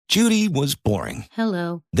Judy was boring.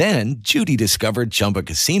 Hello. Then Judy discovered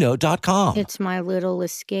ChumbaCasino.com. It's my little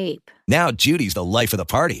escape. Now Judy's the life of the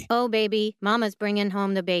party. Oh, baby, mama's bringing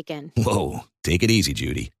home the bacon. Whoa, take it easy,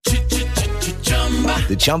 Judy.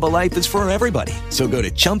 The Chumba life is for everybody. So go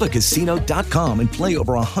to ChumbaCasino.com and play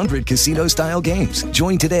over 100 casino-style games.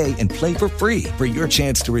 Join today and play for free for your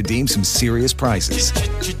chance to redeem some serious prizes.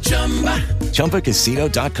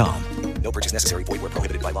 ChumbaCasino.com. No purchase necessary. Void where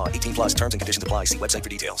prohibited by law. 18 plus terms and conditions apply. See website for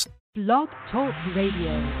details. Blog Talk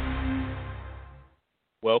Radio.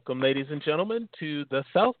 Welcome, ladies and gentlemen, to the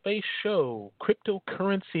South Bay Show,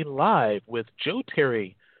 Cryptocurrency Live with Joe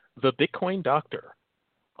Terry, the Bitcoin Doctor,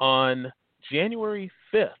 on January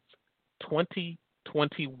 5th,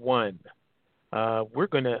 2021. We're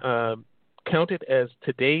going to count it as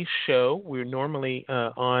today's show. We're normally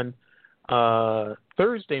on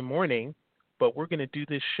Thursday morning, but we're going to do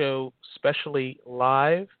this show specially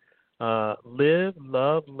live. Live,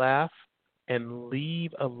 love, laugh, and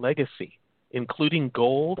leave a legacy, including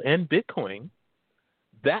gold and Bitcoin.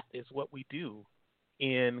 That is what we do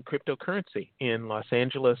in cryptocurrency in Los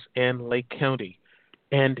Angeles and Lake County.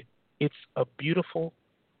 And it's a beautiful,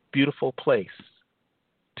 beautiful place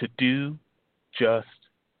to do just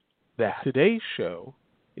that. Today's show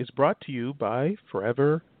is brought to you by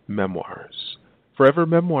Forever Memoirs. Forever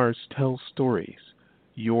Memoirs tells stories,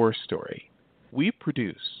 your story. We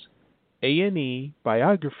produce A&E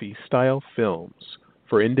biography-style films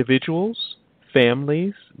for individuals,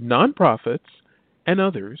 families, nonprofits, and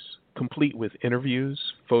others, complete with interviews,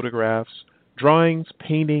 photographs, drawings,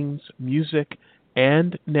 paintings, music,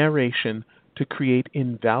 and narration to create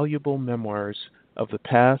invaluable memoirs of the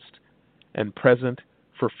past and present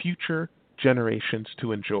for future generations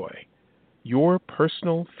to enjoy. Your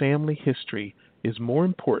personal family history is more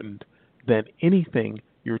important than anything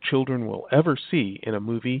your children will ever see in a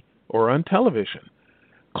movie or on television.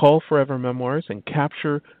 Call Forever Memoirs and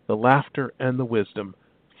capture the laughter and the wisdom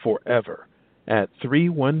forever at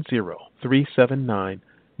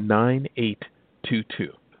 310-379-9822.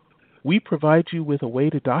 We provide you with a way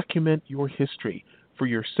to document your history for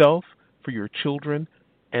yourself, for your children,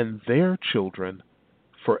 and their children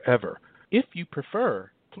forever. If you prefer,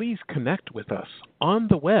 please connect with us on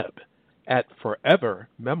the web at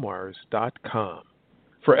forevermemoirs.com.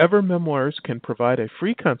 Forever Memoirs can provide a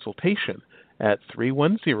free consultation at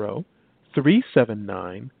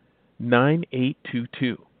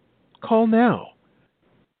 310-379-9822. Call now.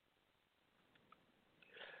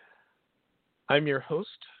 I'm your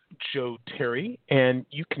host, Joe Terry, and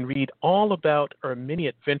you can read all about our many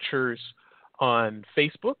adventures on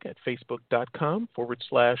Facebook at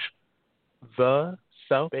facebook.com/The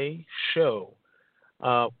South Bay Show.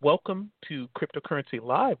 Welcome to Cryptocurrency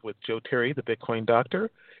Live with Joe Terry, the Bitcoin Doctor.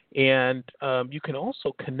 And you can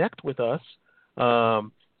also connect with us.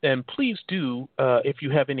 And please do, if you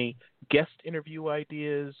have any guest interview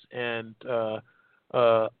ideas, and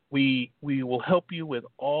we will help you with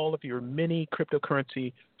all of your many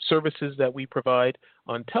cryptocurrency services that we provide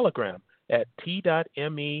on Telegram at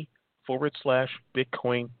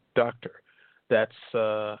t.me/Bitcoin Doctor. That's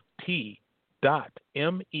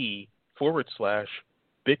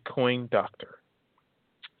t.me/Bitcoin Doctor.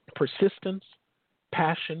 Persistence,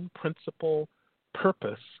 passion, principle,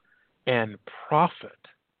 purpose, and profit.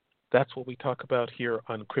 That's what we talk about here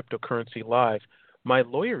on Cryptocurrency Live. My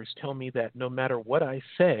lawyers tell me that no matter what I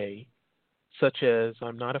say, such as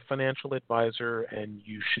I'm not a financial advisor and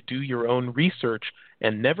you should do your own research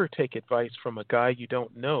and never take advice from a guy you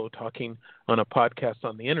don't know talking on a podcast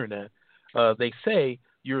on the internet, they say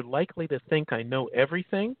you're likely to think I know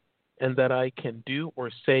everything and that I can do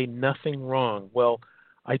or say nothing wrong. Well,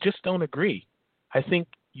 I just don't agree. I think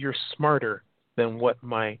you're smarter than what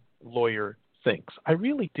my lawyer thinks. I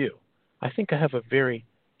really do. I think I have a very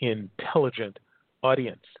intelligent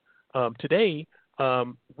audience. Today,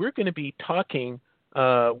 we're going to be talking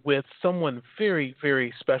with someone very,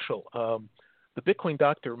 very special. The Bitcoin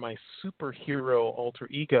Doctor, my superhero alter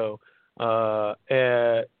ego,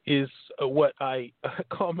 is what I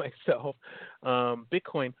call myself.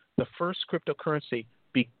 Bitcoin, the first cryptocurrency,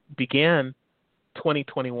 began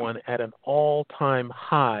 2021 at an all-time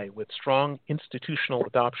high with strong institutional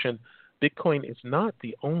adoption. Bitcoin is not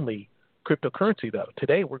the only cryptocurrency, though.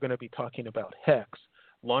 Today we're going to be talking about HEX,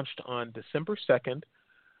 launched on December 2nd,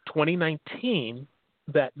 2019,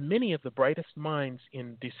 that many of the brightest minds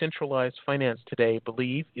in decentralized finance today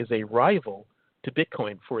believe is a rival to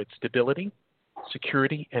Bitcoin for its stability,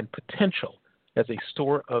 security, and potential as a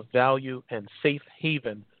store of value and safe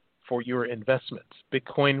haven for your investments.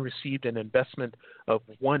 Bitcoin received an investment of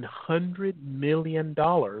 $100 million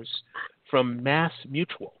from Mass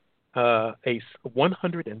Mutual, a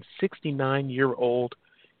 169-year-old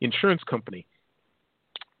insurance company,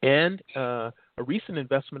 and a recent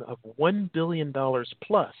investment of $1 billion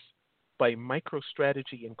plus by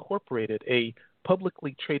MicroStrategy Incorporated, a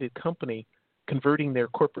publicly traded company converting their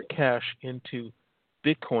corporate cash into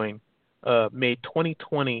Bitcoin, made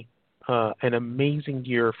 2020 an amazing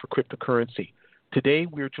year for cryptocurrency. Today,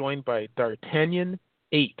 we're joined by Dartanyan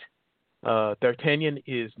Eight. Dartanyan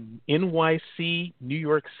is NYC, New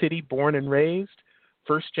York City, born and raised,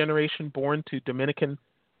 first generation born to Dominican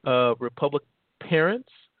Republic parents.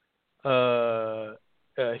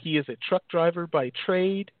 He is a truck driver by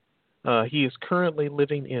trade. He is currently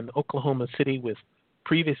living in Oklahoma City with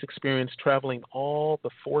previous experience traveling all the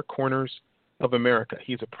four corners of America.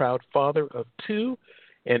 He's a proud father of two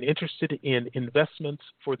and interested in investments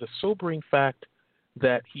for the sobering fact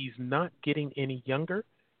that he's not getting any younger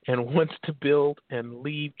and wants to build and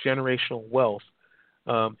leave generational wealth.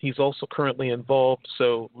 He's also currently involved.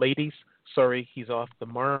 So, ladies, sorry, he's off the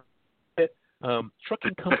market.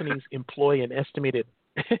 Trucking companies employ an estimated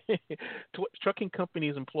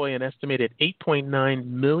 8.9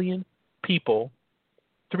 million people,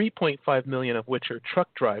 3.5 million of which are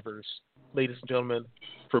truck drivers. Ladies and gentlemen,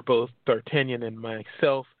 for both Dartanyan and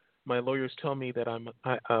myself, my lawyers tell me that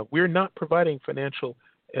we're not providing financial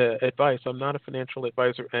advice. I'm not a financial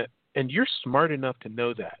advisor, and you're smart enough to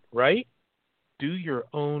know that, right? Do your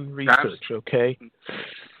own research, okay?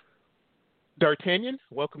 Dartanyan,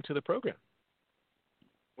 welcome to the program.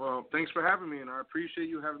 Well, thanks for having me, and I appreciate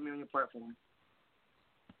you having me on your platform.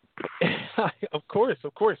 Of course.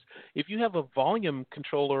 If you have a volume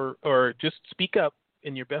controller, or just speak up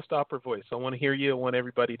in your best opera voice. I want to hear you. I want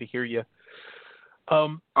everybody to hear you.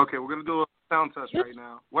 Okay, we're going to do a sound test right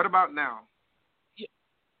now. What about now?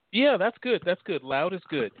 Yeah, that's good. Loud is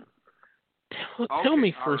good. Tell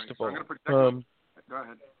me, first of all. I'm going to go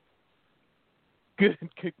ahead.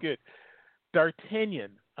 Good. Dartanyan,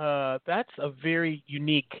 that's a very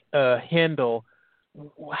unique handle.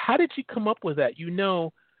 How did you come up with that?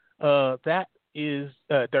 That is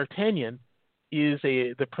Dartanyan is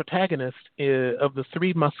the protagonist of the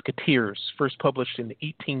Three Musketeers, first published in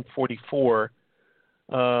 1844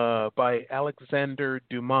 by Alexander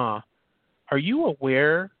Dumas. Are you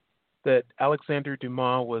aware that Alexander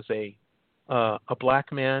Dumas was a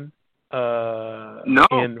black man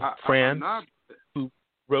in France who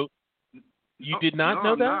wrote? You did not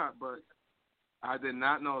know that? Not, but I did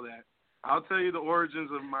not know that. I'll tell you the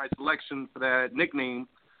origins of my selection for that nickname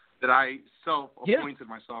that I self-appointed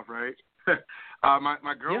myself, right?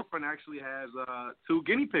 My girlfriend actually has 2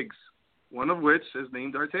 guinea pigs, one of which is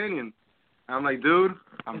named Dartanyan. I'm like, dude,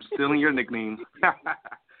 I'm stealing your nickname.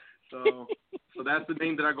 So that's the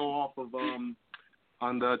name that I go off of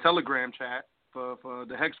on the Telegram chat for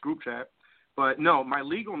the HEX group chat. But no, my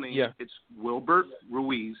legal name, it's Wilbert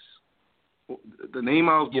Ruiz. The name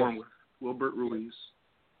I was born with, Wilbert Ruiz.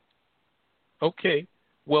 Okay.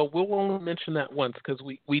 Well, we'll only mention that once because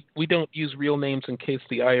we don't use real names in case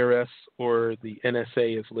the IRS or the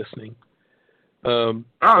NSA is listening.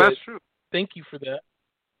 That's true. Thank you for that.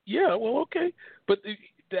 Yeah, well, okay. But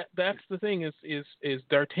that's the thing is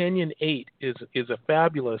Dartanyan 8 is a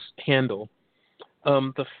fabulous handle.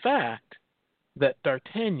 The fact that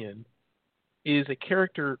Dartanyan is a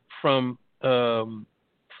character from the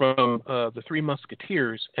Three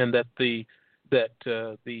Musketeers, and that the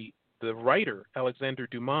writer Alexander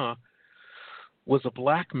Dumas was a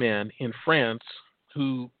black man in France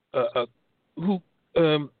who got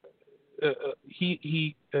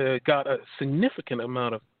a significant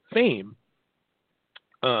amount of fame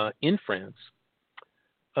in France,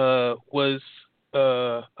 was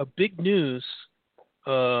a big news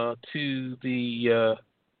to the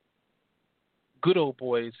good old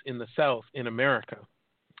boys in the South in America.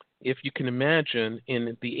 If you can imagine,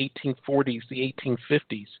 in the 1840s, the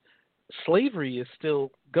 1850s, slavery is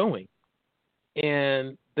still going,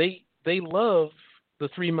 and they love the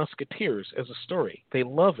Three Musketeers as a story. They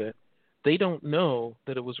love it. They don't know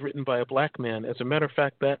that it was written by a black man. As a matter of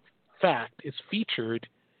fact, that fact is featured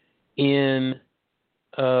in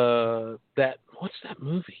what's that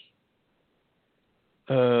movie?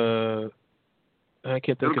 I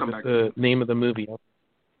can't think of the name of the movie.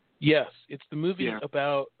 Yes, it's the movie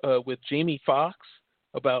about with Jamie Foxx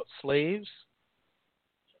about slaves.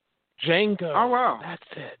 Django. Oh, wow. That's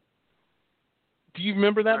it. Do you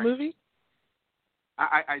remember that movie?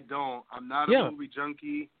 I don't. I'm not a movie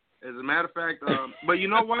junkie. As a matter of fact, but you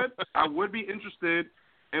know what? I would be interested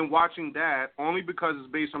in watching that only because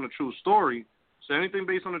it's based on a true story. So anything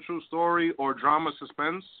based on a true story or drama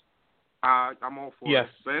suspense, I'm all for it.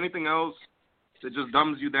 But anything else that just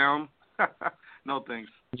dumbs you down, no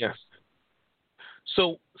thanks. Yes.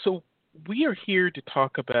 So we are here to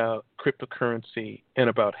talk about cryptocurrency and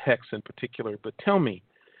about HEX in particular. But tell me,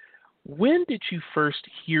 when did you first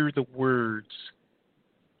hear the word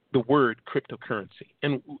cryptocurrency,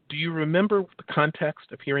 and do you remember the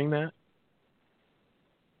context of hearing that?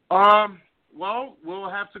 Well, we'll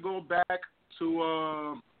have to go back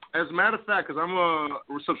to, as a matter of fact, because I'm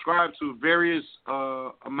subscribed to various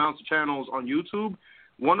amounts of channels on YouTube,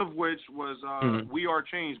 one of which was We Are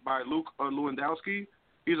Change by Luke Lewandowski.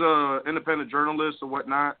 He's an independent journalist or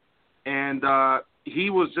whatnot, and he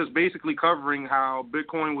was just basically covering how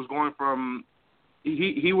Bitcoin was going from,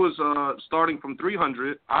 he was starting from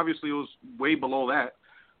 300. Obviously, it was way below that,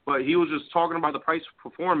 but he was just talking about the price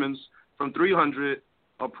performance from 300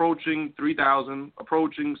 approaching 3,000,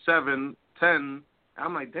 approaching 7, 10.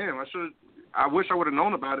 I'm like, damn, I wish I would have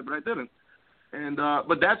known about it, but I didn't. And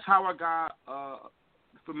but that's how I got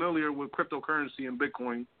familiar with cryptocurrency and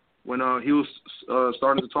Bitcoin when he was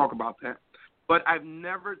starting to talk about that. But I've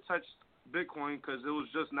never touched Bitcoin because it was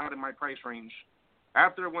just not in my price range.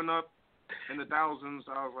 After it went up in the thousands,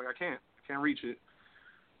 I was like, I can't reach it.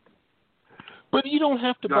 But you don't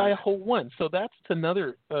have to buy a whole one, so that's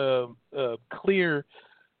another clear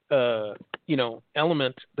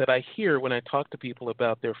element that I hear when I talk to people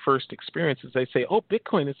about their first experiences. They say, "Oh,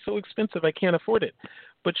 Bitcoin is so expensive, I can't afford it."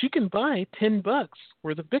 But you can buy $10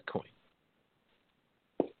 worth of Bitcoin.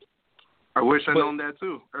 I wish I'd known that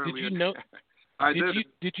too earlier. Did you know?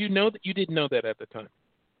 Did you know that you didn't know that at the time?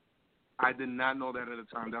 I did not know that at the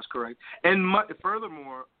time. That's correct. And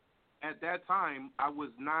furthermore, at that time, I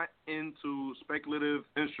was not into speculative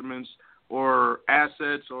instruments or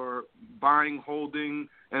assets or buying, holding,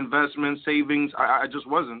 investment, savings. I just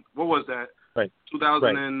wasn't. What was that? Right.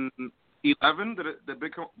 2011 that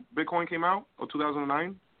Bitcoin came out, or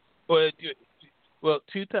 2009? Well,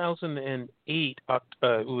 2008. It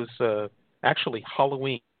was actually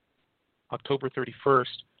Halloween, October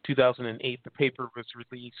 31st, 2008. The paper was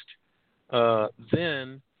released.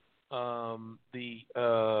 Then the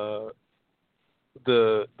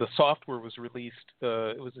software was released.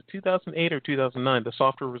 It was 2008 or 2009. The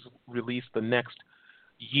software was released the next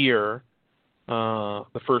year.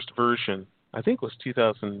 The first version, I think, was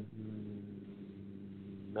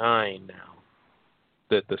 2009. Now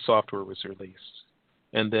that the software was released,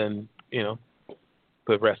 and then the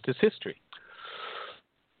rest is history.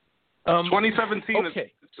 2017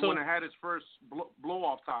 okay, is when it had its first blow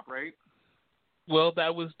off top, right? Well,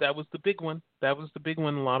 that was the big one. That was the big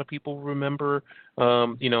one. A lot of people remember,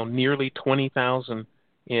 nearly 20,000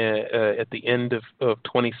 at the end of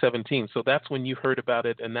 2017. So that's when you heard about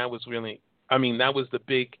it, and that was really, that was the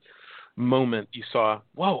big moment. You saw,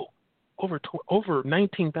 whoa, over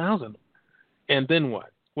 19,000. And then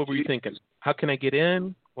what? What were you thinking? How can I get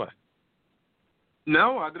in? What?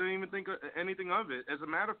 No, I didn't even think anything of it. As a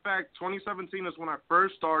matter of fact, 2017 is when I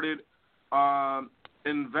first started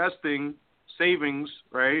investing savings,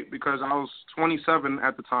 right? Because I was 27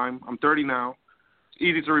 at the time. I'm 30 now. It's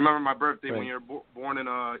easy to remember my birthday when you're born in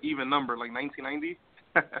an even number, like 1990.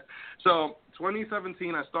 So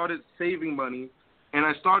 2017, I started saving money, and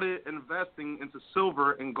I started investing into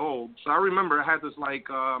silver and gold. So I remember I had this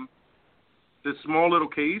this small little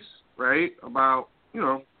case, right? About,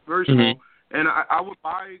 very small. Mm-hmm. And I would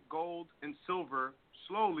buy gold and silver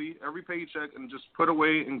slowly every paycheck and just put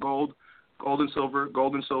away in gold and silver,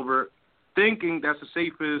 thinking that's the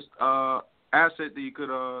safest asset that you could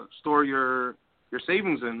store your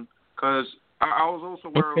savings in. Because I was also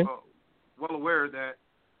well aware that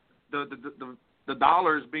the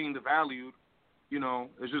dollar is being devalued.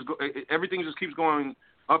 It's just everything just keeps going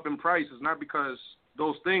up in price. It's not because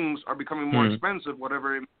those things are becoming more expensive,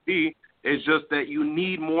 whatever it may be. It's just that you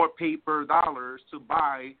need more paper dollars to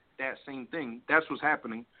buy that same thing. That's what's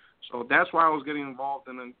happening. So that's why I was getting involved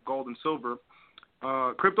in gold and silver.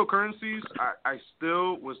 Cryptocurrencies, I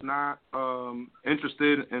still was not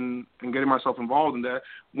interested in getting myself involved in that.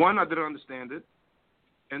 One, I didn't understand it.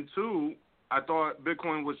 And two, I thought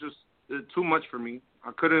Bitcoin was just too much for me.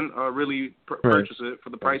 I couldn't really purchase it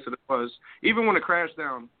for the price that it was. Even when it crashed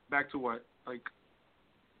down back to what, like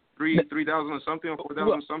 3,000 or something, or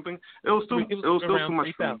 4,000 something. It was still too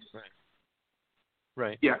much for me.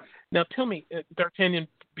 Right. Yeah. Now tell me, Dartanyan,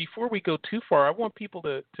 before we go too far, I want people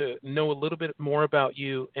to know a little bit more about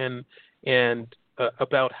you and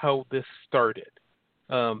about how this started.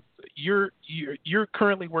 You're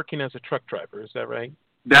currently working as a truck driver, is that right?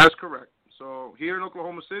 That's correct. So here in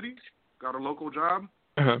Oklahoma City, got a local job.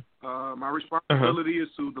 My responsibility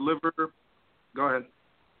is to deliver. Go ahead.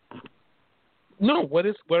 No, what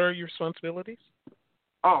are your responsibilities?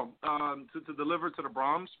 To deliver to the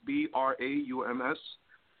Brahms, BRAUMS,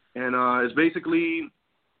 And it's basically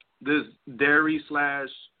this dairy /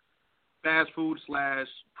 fast food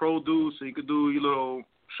 / produce, so you could do your little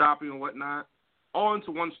shopping and whatnot, all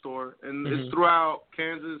into one store. And it's throughout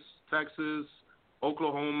Kansas, Texas,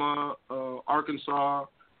 Oklahoma, Arkansas.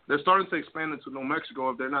 They're starting to expand into New Mexico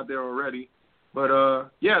if they're not there already. But,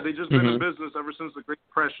 they just been in business ever since the Great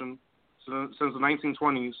Depression, since the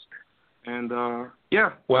 1920s. And,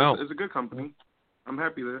 wow. It's a good company. I'm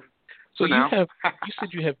happy there. So you said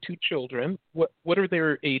you have 2 children. What are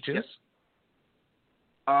their ages?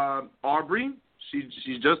 Aubrey,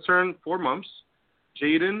 she just turned 4 months.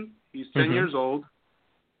 Jaden, he's 10 years old.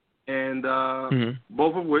 And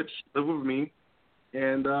both of which live with me.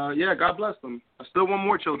 And, God bless them. I still want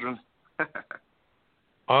more children.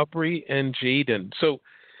 Aubrey and Jaden. So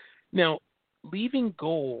now, leaving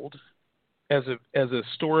gold as a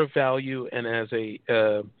store of value and as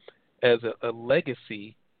a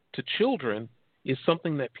legacy to children is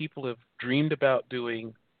something that people have dreamed about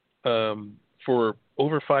doing for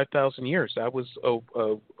over 5,000 years. That was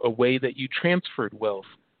a way that you transferred wealth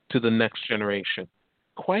to the next generation.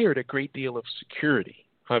 Required a great deal of security.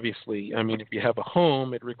 Obviously, I mean, if you have a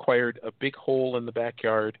home, it required a big hole in the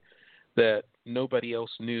backyard that nobody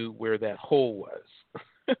else knew where that hole was.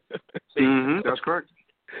 That's correct.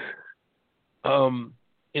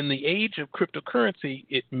 In the age of cryptocurrency,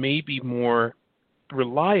 it may be more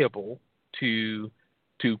reliable to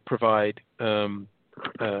provide, a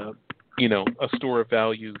store of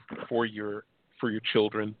value for your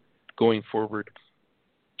children going forward.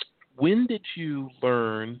 When did you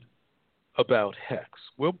learn about HEX?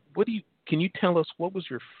 Well, can you tell us what was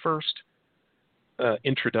your first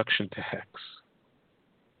introduction to HEX?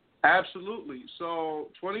 Absolutely. So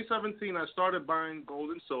 2017, I started buying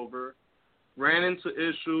gold and silver, ran into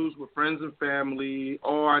issues with friends and family.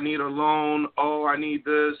 Oh, I need a loan. Oh, I need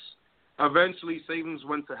this. Eventually, savings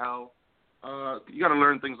went to hell. You got to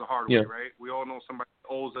learn things the hard way, right? We all know somebody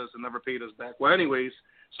owes us and never paid us back. Well, anyways,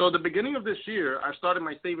 so at the beginning of this year, I started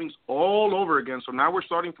my savings all over again. So now we're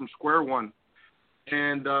starting from square one.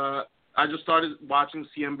 And I just started watching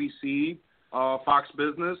CNBC, Fox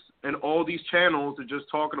Business, and all these channels are just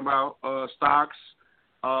talking about stocks,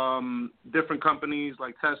 different companies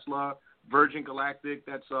like Tesla, Virgin Galactic,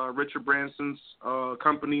 that's Richard Branson's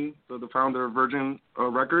company, the founder of Virgin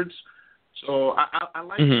Records. So I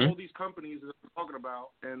like all these companies that we're talking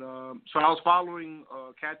about. And so I was following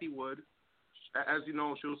Kathy Wood. As you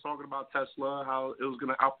know, she was talking about Tesla, how it was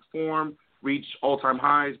going to outperform, reach all-time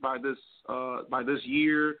highs by this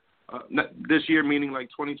year. This year meaning like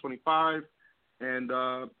 2025. And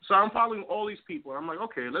so I'm following all these people. I'm like,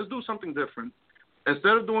 okay, let's do something different.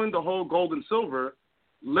 Instead of doing the whole gold and silver,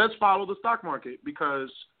 let's follow the stock market because,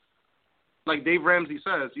 like Dave Ramsey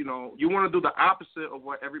says, you want to do the opposite of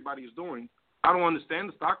what everybody is doing. I don't understand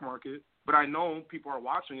the stock market, but I know people are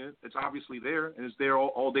watching it. It's obviously there, and it's there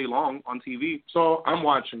all day long on TV. So I'm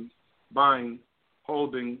watching, buying,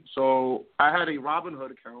 holding. So I had a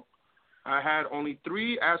Robinhood account. I had only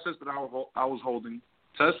 3 assets that I was holding: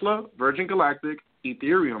 Tesla, Virgin Galactic,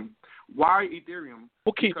 Ethereum. Why Ethereum?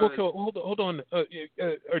 Okay, hold on.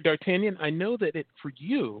 D'Artagnan, I know that for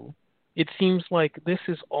you, it seems like this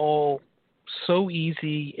is all so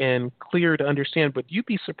easy and clear to understand, but you'd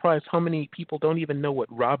be surprised how many people don't even know what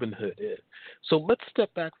Robinhood is. So let's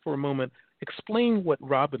step back for a moment. Explain what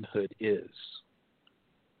Robinhood is.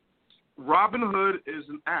 Robinhood is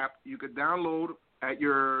an app you could download at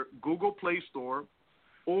your Google Play Store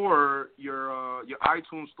or your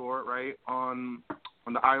iTunes Store, right, on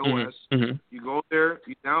the iOS. Mm-hmm. You go there,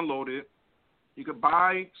 you download it. You could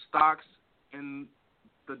buy stocks in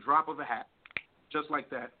the drop of a hat, just like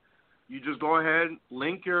that. You just go ahead,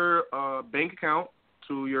 link your bank account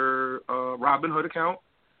to your Robinhood account,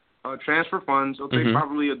 transfer funds. It'll take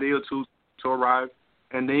probably a day or two to arrive,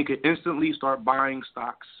 and then you can instantly start buying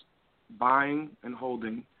stocks, buying and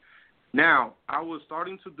holding. Now, I was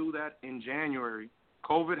starting to do that in January.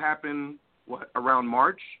 COVID happened, around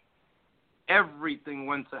March? Everything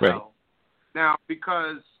went to hell. Now,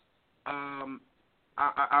 because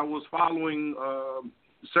I was following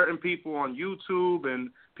certain people on YouTube and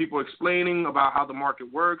people explaining about how the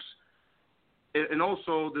market works, and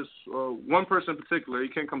also this one person in particular, he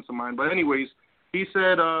can't come to mind, but anyways, he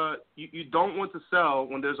said you don't want to sell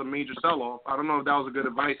when there's a major sell-off. I don't know if that was a good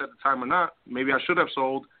advice at the time or not. Maybe I should have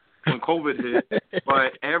sold when COVID hit,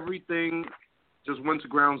 but everything just went to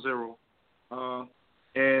ground zero. So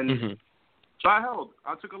I held.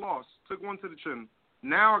 I took a loss, took one to the chin.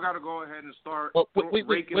 Now I got to go ahead and start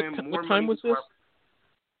raking in more money. What time was this?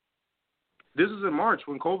 This is in March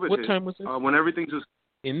when COVID hit. What time was this? When everything just...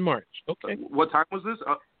 In March, okay. What time was this?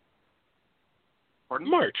 Pardon?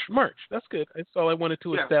 March. That's good. That's all I wanted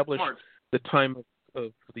to establish March. the time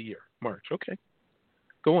of the year. March. Okay.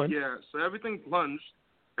 Go on. Yeah, so everything plunged.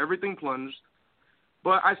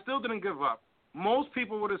 But I still didn't give up. Most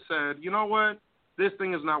people would have said, you know what, this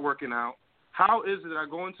thing is not working out. How is it that I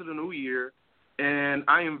go into the new year and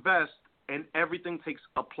I invest and everything takes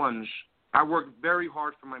a plunge? I work very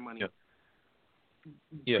hard for my money.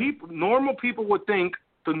 Yeah. Normal people would think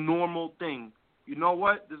the normal thing. You know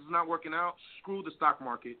what? This is not working out. Screw the stock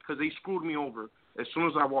market because they screwed me over as soon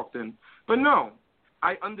as I walked in. But no,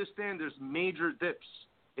 I understand there's major dips.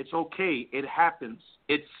 It's okay. It happens.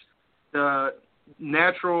 It's the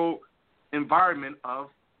natural environment of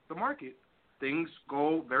the market. Things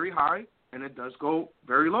go very high and it does go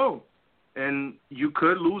very low. And you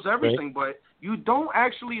could lose everything, but you don't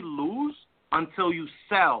actually lose until you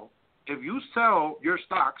sell. If you sell your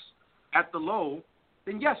stocks at the low,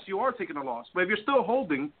 then yes, you are taking a loss. But if you're still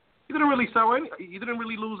holding, you didn't really sell any. You didn't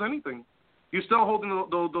really lose anything. You're still holding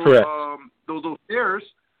those shares,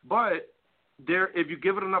 but if you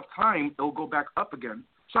give it enough time, it'll go back up again.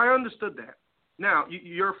 So I understood that. Now,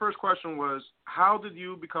 your first question was, how did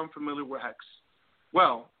you become familiar with HEX?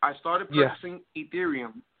 Well, I started purchasing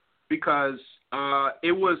Ethereum because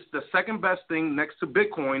it was the second best thing next to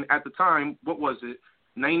Bitcoin at the time. What was it?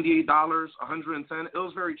 $98, $110. It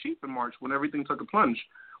was very cheap in March when everything took a plunge.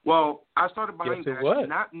 Well, I started buying that,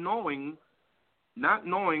 not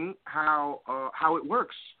knowing how it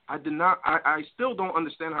works. I still don't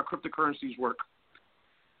understand how cryptocurrencies work.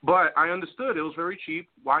 But I understood it was very cheap.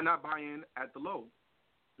 Why not buy in at the low?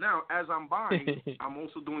 Now, as I'm buying, I'm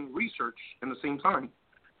also doing research in the same time.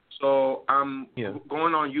 So I'm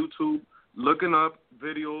going on YouTube, looking up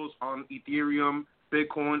videos on Ethereum,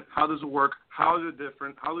 Bitcoin, how does it work, how is it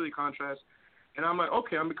different, how do they contrast? And I'm like,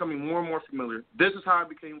 okay, I'm becoming more and more familiar. This is how I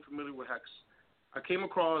became familiar with HEX. I came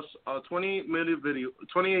across a 28-minute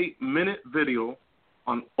video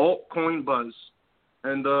on altcoin Buzz.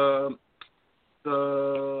 And the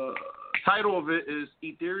title of it is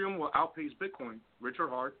Ethereum Will Outpace Bitcoin, Richard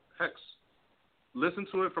Hart, HEX. Listen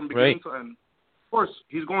to it from beginning to end. Of course,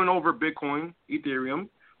 he's going over Bitcoin, Ethereum,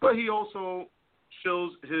 but he also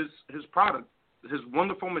shows his product, his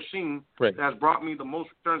wonderful machine that has brought me the most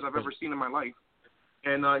returns I've ever seen in my life.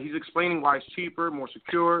 And he's explaining why it's cheaper, more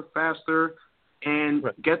secure, faster. And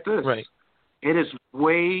get this, it is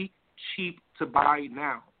way cheap to buy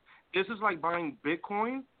now. This is like buying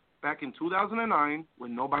Bitcoin back in 2009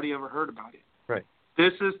 when nobody ever heard about it. Right.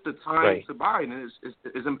 This is the time to buy, and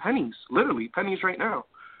it's in pennies, literally pennies right now.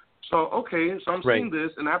 So, okay, so I'm seeing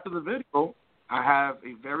this, and after the video, I have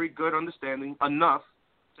a very good understanding, enough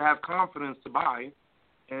to have confidence to buy.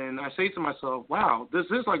 And I say to myself, wow, this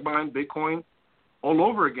is like buying Bitcoin all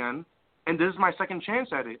over again, and this is my second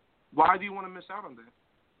chance at it. Why do you want to miss out on that?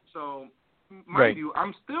 So, mind you,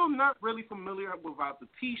 I'm still not really familiar with how the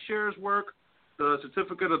T-shares work, the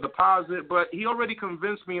certificate of deposit, but he already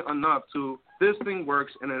convinced me enough to this thing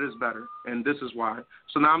works and it is better, and this is why.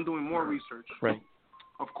 So now I'm doing more research.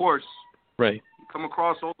 Of course, you come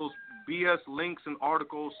across all those BS links and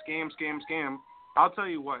articles, scam. I'll tell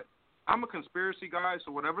you what, I'm a conspiracy guy,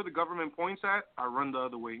 so whatever the government points at, I run the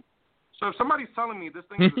other way. So if somebody's telling me this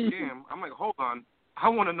thing is a scam, I'm like, hold on. I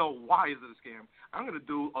want to know why is it a scam. I'm going to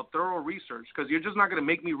do a thorough research because you're just not going to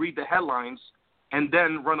make me read the headlines and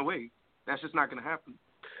then run away. That's just not going to happen.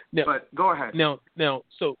 Now, but go ahead. Now,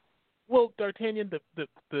 so, well, Dartanyan,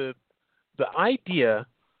 the idea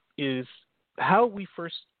is how we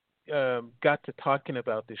first got to talking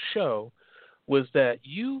about this show was that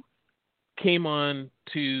you came on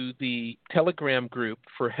to the Telegram group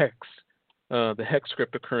for HEX, the HEX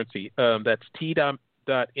cryptocurrency. That's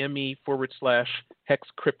t.me/HEX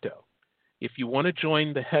crypto. If you want to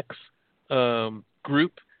join the HEX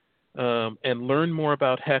group and learn more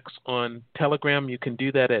about HEX on Telegram, you can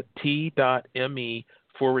do that at t.me/HEX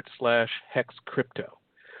crypto.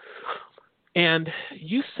 And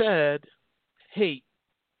you said, hey,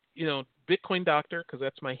 Bitcoin Doctor, because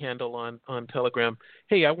that's my handle on Telegram.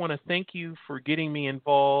 Hey, I want to thank you for getting me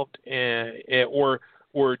involved,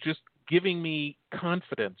 or just giving me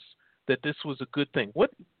confidence that this was a good thing.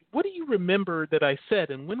 What do you remember that I said,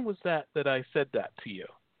 and when was that I said that to you?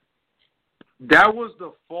 That was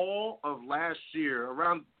the fall of last year,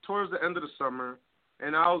 around towards the end of the summer,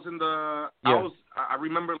 and I was in the. I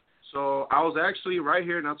remember. So I was actually right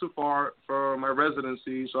here, not too far from my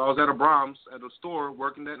residency. So I was at a Brahms at a store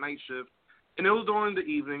working that night shift, and it was during the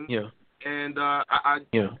evening. Yeah. And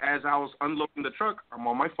as I was unloading the truck, I'm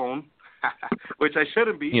on my phone, which I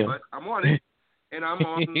shouldn't be, but I'm on it, and I'm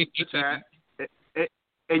on the chat.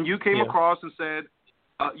 And you came across and said,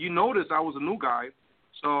 you noticed I was a new guy,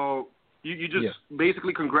 so You just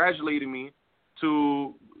basically congratulated me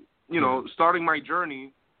to, starting my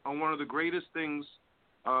journey on one of the greatest things,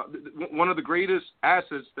 one of the greatest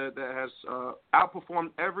assets that has outperformed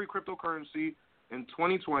every cryptocurrency in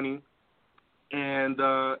 2020. And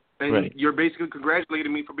you're basically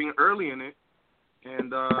congratulating me for being early in it.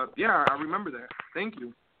 And, I remember that. Thank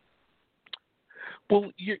you.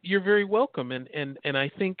 Well, you're very welcome. And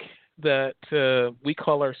I think that we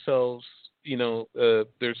call ourselves,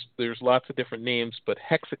 there's lots of different names, but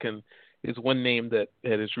Hexagon is one name that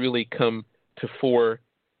has really come to fore.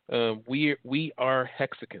 We are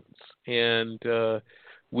Hexagons, and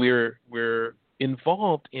we're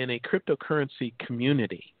involved in a cryptocurrency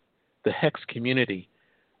community, the HEX community,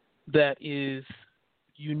 that is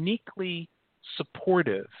uniquely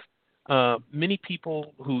supportive. Many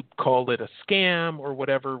people who call it a scam or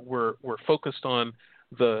whatever were focused on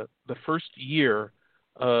the first year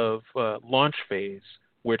of launch phase,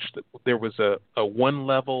 which there was a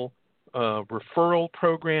one-level referral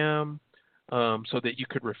program so that you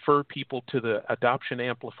could refer people to the adoption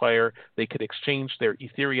amplifier. They could exchange their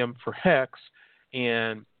Ethereum for HEX,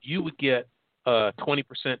 and you would get a 20%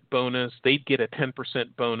 bonus. They'd get a 10%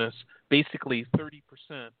 bonus. Basically, 30%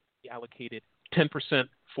 allocated, 10%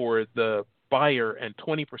 for the buyer and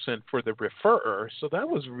 20% for the referrer. So that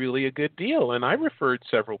was really a good deal. And I referred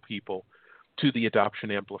several people to the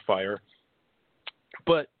adoption amplifier.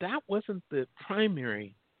 But that wasn't the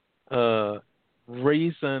primary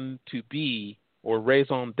raison to be, or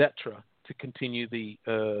raison d'etre, to continue the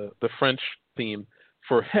French theme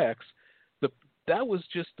for HEX. That was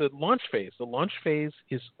just the launch phase. The launch phase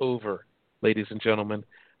is over, ladies and gentlemen.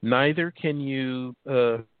 Neither can you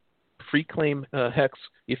free claim HEX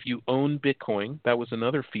if you own Bitcoin. That was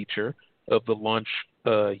another feature of the launch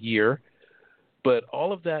year. But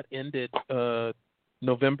all of that ended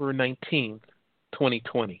November 19th,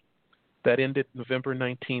 2020. That ended November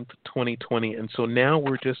 19th, 2020. And so now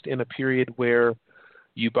we're just in a period where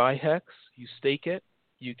you buy HEX, you stake it,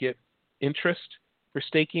 you get interest for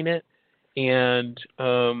staking it, and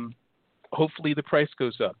hopefully the price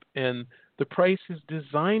goes up. And the price is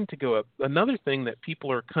designed to go up. Another thing that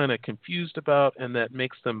people are kind of confused about and that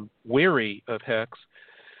makes them wary of HEX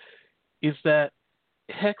is that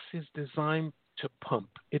HEX is designed to pump.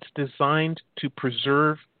 It's designed to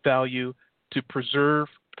preserve value, to preserve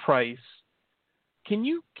price. Can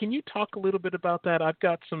you talk a little bit about that? I've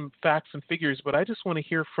got some facts and figures, but I just want to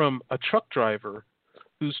hear from a truck driver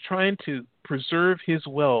who's trying to preserve his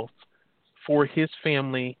wealth for his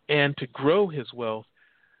family and to grow his wealth.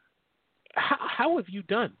 How have you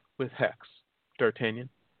done with HEX, Dartanyan?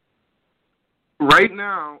 Right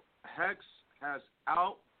now, HEX has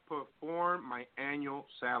outperformed my annual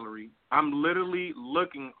salary. I'm literally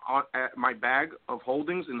looking at my bag of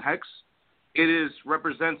holdings in HEX. It is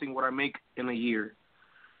representing what I make in a year.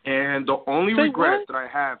 And the only regret that I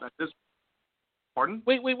have at this... Pardon?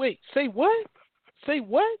 Wait. Say what? Say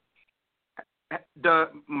what?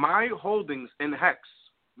 My holdings in HEX,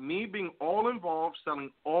 me being all involved, selling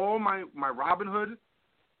all my Robinhood,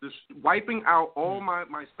 just wiping out all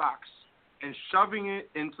my stocks and shoving it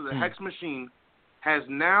into the HEX machine, has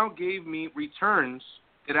now gave me returns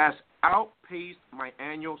that has outpaced my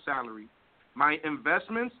annual salary. My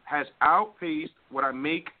investments has outpaced what I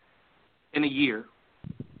make in a year.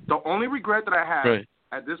 The only regret that I have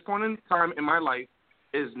at this point in time in my life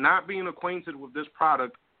is not being acquainted with this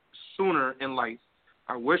product sooner in life.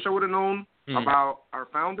 I wish I would have known about our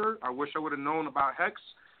founder. I wish I would have known about HEX.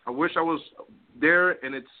 I wish I was there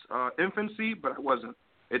in its infancy, but I wasn't.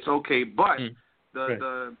 It's okay. But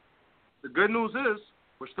the good news is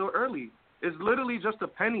we're still early. It's literally just a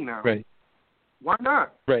penny now. Right. Why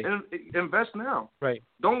not? Right. Invest now. Right.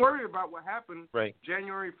 Don't worry about what happened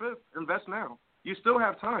January 5th. Invest now. You still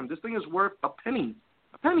have time. This thing is worth a penny.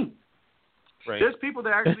 A penny. Right. There's people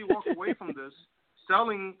that actually walk away from this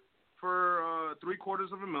selling for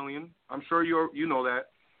 $750,000. I'm sure you know that.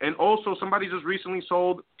 And also somebody just recently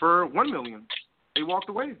sold for $1 million. They walked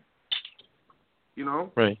away. You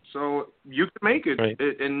know? Right. So you can make it,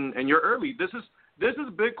 and you're early. This is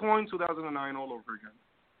Bitcoin 2009 all over again.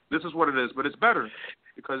 This is what it is, but it's better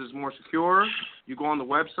because it's more secure. You go on the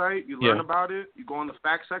website, you learn about it, you go on the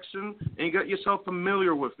fact section, and you get yourself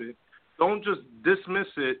familiar with it. Don't just dismiss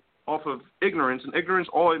it off of ignorance, and ignorance,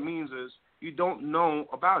 all it means is you don't know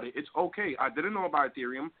about it. It's okay. I didn't know about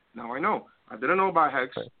Ethereum. Now I know. I didn't know about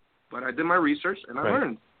HEX, but I did my research, and I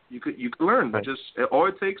learned. You could learn. Right. All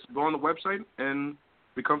it takes, go on the website and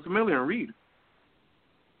become familiar and read.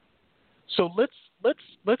 So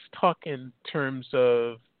let's talk in terms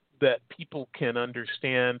of that people can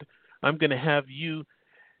understand. I'm going to have you.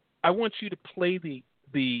 I want you to play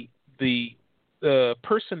the the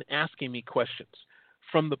person asking me questions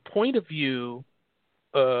from the point of view,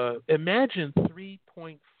 imagine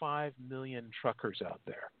 3.5 million truckers out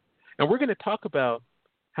there. And we're going to talk about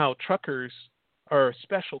how truckers are a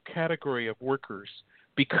special category of workers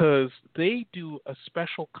because they do a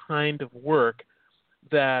special kind of work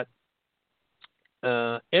that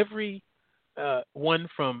every one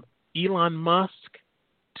from Elon Musk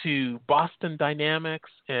to Boston Dynamics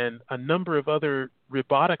and a number of other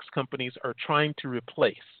robotics companies are trying to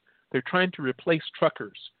replace. They're trying to replace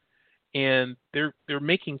truckers, and they're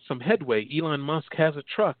making some headway. Elon Musk has a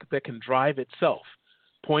truck that can drive itself,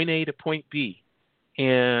 point A to point B,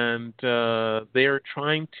 and they're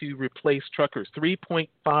trying to replace truckers.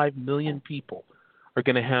 3.5 million people are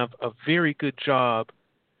going to have a very good job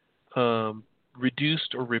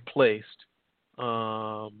reduced or replaced.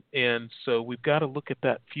 And so we've got to look at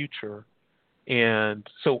that future. And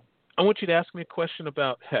so I want you to ask me a question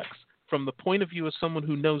about HEX. From the point of view of someone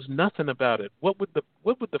who knows nothing about it, what would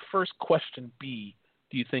the first question be,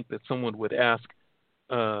 do you think, that someone would ask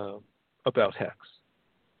about HEX?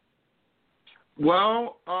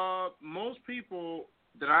 Well, most people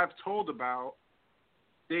that I've told about,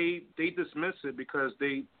 they dismiss it because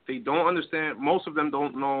they don't understand. Most of them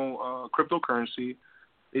don't know cryptocurrency.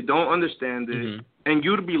 They don't understand it. Mm-hmm. And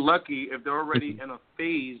you'd be lucky if they're already in a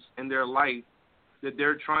phase in their life that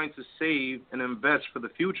they're trying to save and invest for the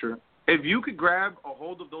future. If you could grab a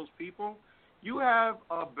hold of those people, you have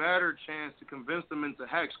a better chance to convince them into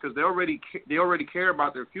HEX because they already care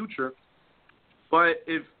about their future. But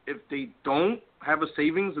if they don't have a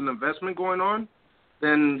savings and investment going on,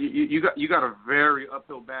 then you got a very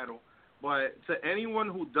uphill battle. But to anyone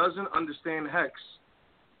who doesn't understand HEX,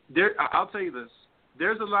 I'll tell you this: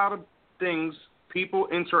 there's a lot of things people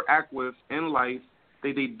interact with in life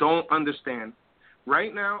that they don't understand.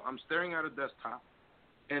 Right now, I'm staring at a desktop,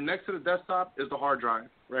 and next to the desktop is the hard drive.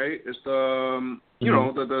 Right? It's the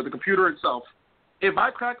the computer itself. If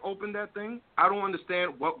I crack open that thing, I don't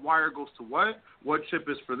understand what wire goes to what chip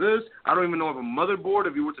is for this. I don't even know of a motherboard.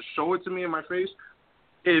 If you were to show it to me in my face,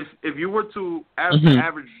 if you were to ask the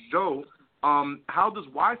average Joe, how does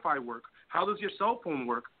Wi-Fi work? How does your cell phone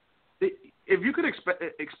work? If you could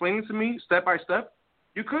explain it to me step by step,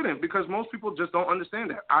 you couldn't, because most people just don't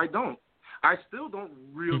understand that. I don't. I still don't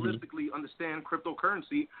realistically understand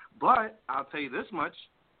cryptocurrency, but I'll tell you this much: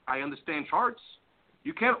 I understand charts.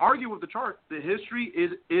 You can't argue with the chart. The history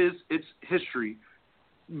is its history.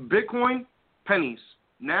 Bitcoin, pennies.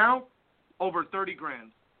 Now, over 30 grand.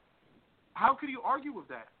 How could you argue with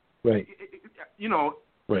that? Right.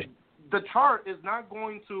 Right. The chart is not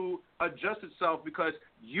going to adjust itself because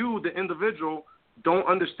you, the individual, don't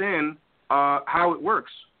understand how it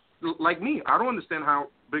works. Like me, I don't understand how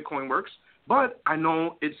Bitcoin works, but I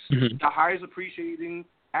know it's the highest appreciating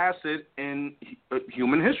asset in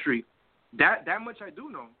human history. That much I do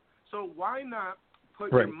know. So why not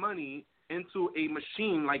put your money into a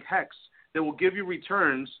machine like HEX that will give you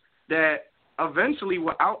returns that eventually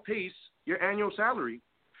will outpace your annual salary?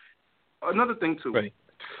 Another thing, too. Right.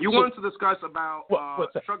 You wanted to discuss about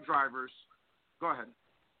truck drivers. Go ahead.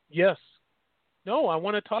 Yes. No, I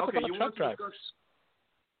want to talk about truck drivers.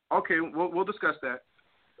 Okay, we'll discuss that.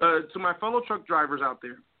 To my fellow truck drivers out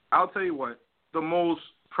there, I'll tell you what. The most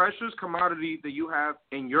precious commodity that you have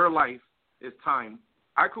in your life is time.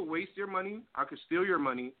 I could waste your money. I could steal your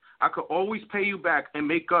money. I could always pay you back and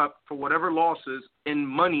make up for whatever losses in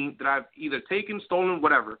money that I've either taken, stolen,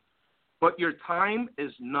 whatever. But your time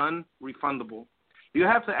is non-refundable. You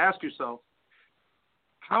have to ask yourself,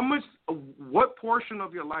 what portion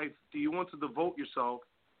of your life do you want to devote yourself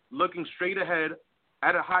looking straight ahead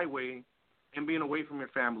at a highway and being away from your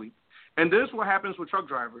family? And this is what happens with truck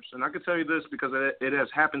drivers. And I can tell you this because it has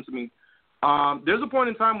happened to me. There's a point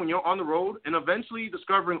in time when you're on the road and eventually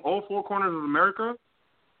discovering all four corners of America,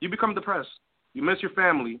 you become depressed. You miss your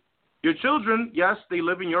family. Your children, yes, they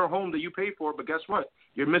live in your home that you pay for, but guess what?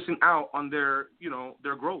 You're missing out on their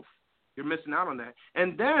growth. You're missing out on that.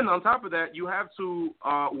 And then on top of that, you have to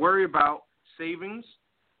worry about savings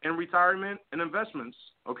and retirement and investments,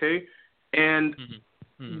 okay? And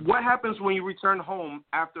what happens when you return home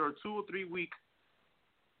after a 2 or 3 week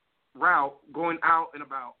route going out and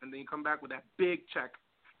about, and then you come back with that big check?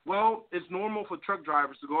 Well, it's normal for truck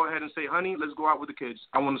drivers to go ahead and say, honey, let's go out with the kids.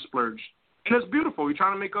 I want to splurge. And it's beautiful. You're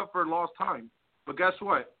trying to make up for lost time. But guess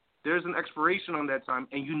what? There's an expiration on that time,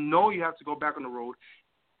 and you have to go back on the road.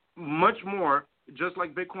 Much more, just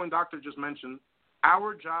like Bitcoin Doctor just mentioned,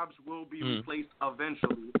 our jobs will be replaced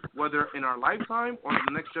eventually, whether in our lifetime or in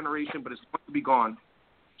the next generation, but it's going to be gone.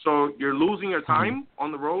 So you're losing your time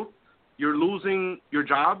on the road. You're losing your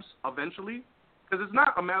jobs eventually. because it's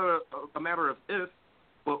not a matter of if,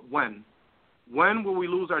 but when. When will we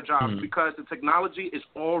lose our jobs? Because the technology is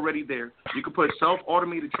already there. You can put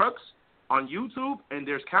self-automated trucks on YouTube, and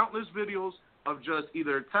there's countless videos of just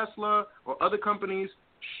either Tesla or other companies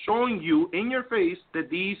showing you in your face that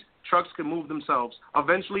these trucks can move themselves.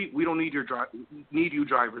 Eventually, we don't need you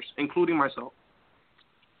drivers, including myself.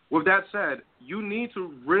 With that said, you need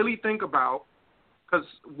to really think about, because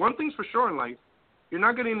one thing's for sure in life, you're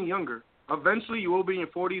not getting any younger. Eventually, you will be in your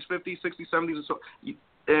 40s, 50s, 60s, 70s, and so.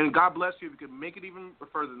 And God bless you if you can make it even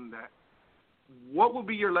further than that. What will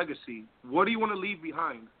be your legacy? What do you want to leave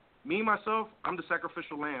behind? Me, myself, I'm the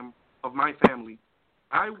sacrificial lamb of my family.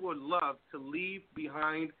 I would love to leave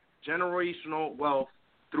behind generational wealth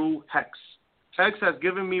through HEX. HEX has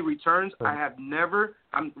given me returns I have never.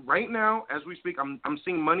 Right now, as we speak, I'm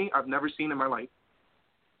seeing money I've never seen in my life.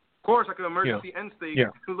 Of course, I could emergency end state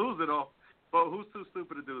and lose it all, but who's too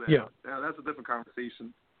stupid to do that? Yeah, that's a different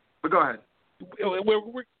conversation. But go ahead.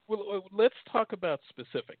 Let's talk about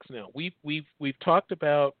specifics now. We've talked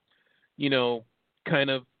about, kind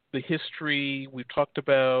of the history. We've talked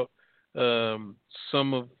about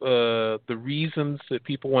some of the reasons that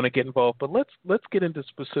people want to get involved. But let's get into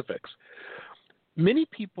specifics. Many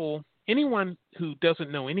people, anyone who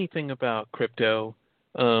doesn't know anything about crypto,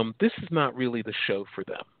 this is not really the show for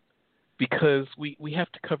them, because we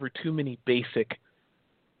have to cover too many basic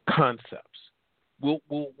concepts. We'll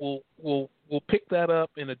pick that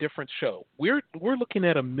up in a different show. We're looking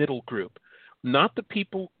at a middle group, not the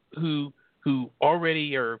people who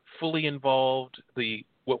already are fully involved,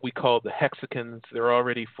 what we call the hexicans. They're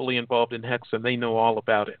already fully involved in HEX and they know all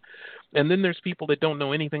about it. And then there's people that don't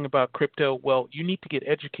know anything about crypto. Well, you need to get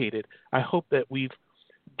educated. I hope that we've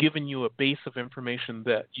given you a base of information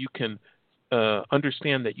that you can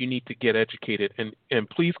understand that you need to get educated. And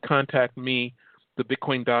please contact me, the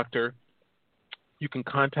Bitcoin Doctor. You can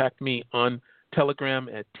contact me on Telegram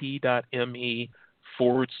at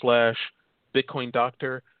t.me/Bitcoin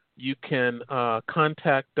Doctor. You can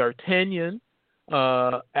contact Dartanyan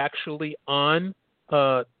actually on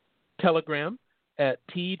Telegram at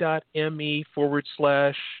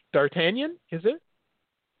t.me/Dartanyan. Is it?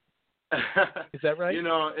 Is that right?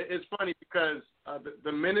 It's funny because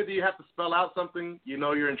the minute you have to spell out something,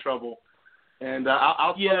 you're in trouble. And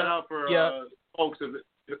I'll spell it out for folks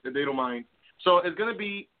if they don't mind. So it's going to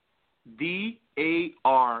be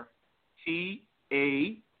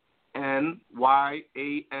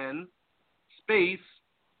DARTANYAN space.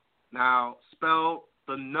 Now spell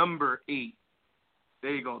the number 8.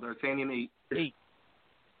 There you go, Dartanyan 8.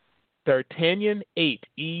 Dartanyan 8.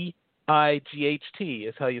 EIGHT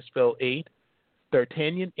is how you spell 8.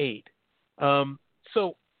 Dartanyan 8.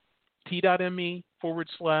 So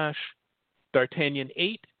t.me/Dartanyan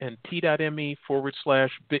 8 and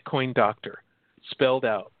t.me/Bitcoin Doctor. Spelled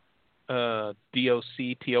out,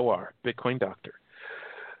 DOCTOR, Bitcoin Doctor.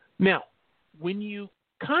 Now, when you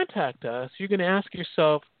contact us, you're going to ask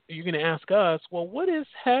us, well, what is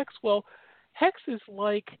HEX? Well, HEX is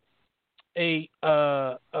like a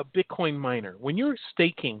Bitcoin miner. When you're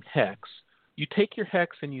staking HEX, you take your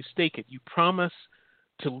HEX and you stake it. You promise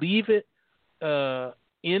to leave it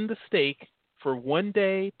in the stake for 1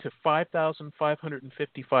 day to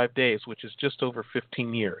 5,555 days, which is just over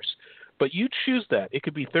 15 years. But you choose that. It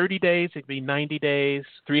could be 30 days, it could be 90 days,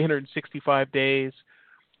 365 days.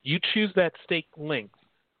 You choose that stake length.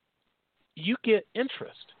 You get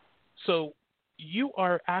interest. So you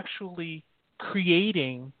are actually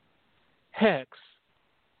creating HEX.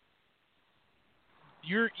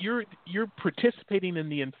 You're participating in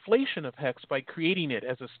the inflation of HEX by creating it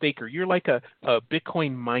as a staker. You're like a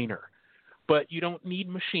Bitcoin miner, but you don't need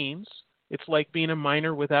machines. It's like being a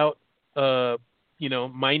miner without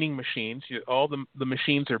mining machines. All the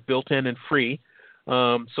machines are built in and free.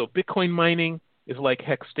 So Bitcoin mining is like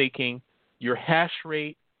HEX staking. Your hash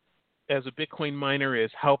rate as a Bitcoin miner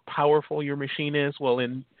is how powerful your machine is. Well,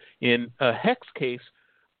 in a HEX case,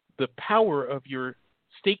 the power of your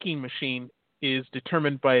staking machine is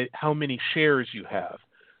determined by how many shares you have.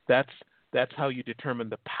 That's how you determine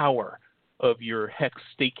the power of your HEX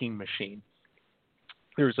staking machine.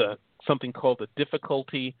 There's something called a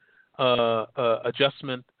difficulty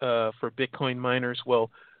adjustment for Bitcoin miners.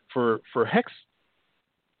 Well, for HEX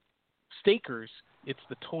stakers, it's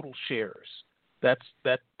the total shares. That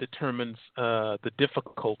determines the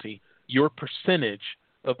difficulty. Your percentage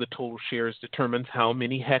of the total shares determines how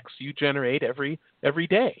many HEX you generate every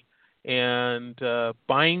day. And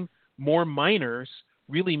buying more miners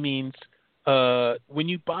really means when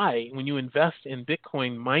you invest in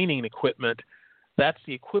Bitcoin mining equipment, that's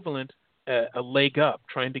the equivalent a leg up,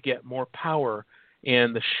 trying to get more power.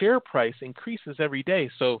 and the share price increases every day.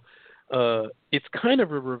 So it's kind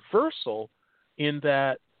of a reversal in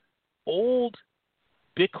that old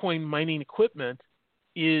Bitcoin mining equipment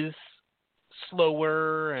is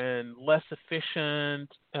slower and less efficient.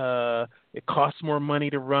 It costs more money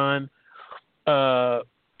to run.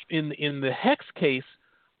 In the HEX case,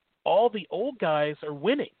 all the old guys are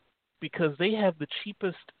winning because they have the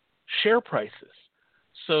cheapest share prices.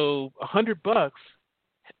 So $100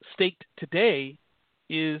 staked today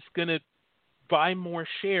is going to buy more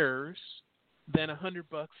shares than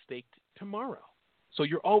 $100 staked tomorrow. So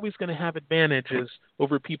you're always going to have advantages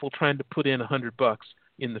over people trying to put in $100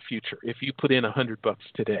 in the future if you put in $100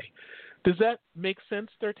 today. Does that make sense,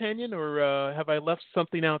 Dartanyan, or have I left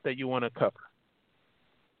something out that you want to cover?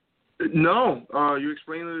 No, you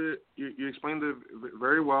explained it. You explained it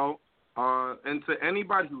very well. And to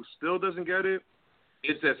anybody who still doesn't get it,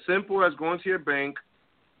 it's as simple as going to your bank,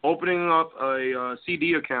 opening up a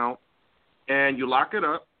CD account, and you lock it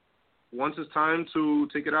up. Once it's time to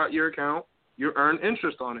take it out your account, you earn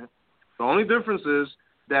interest on it. The only difference is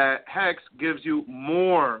that HEX gives you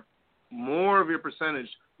more of your percentage,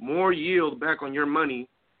 more yield back on your money,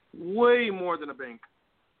 way more than a bank.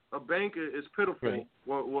 A bank is pitiful, right,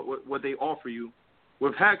 what they offer you.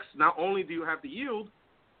 With HEX, not only do you have the yield,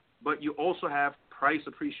 but you also have price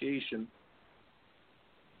appreciation.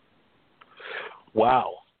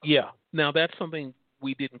 Wow. Yeah. Now that's something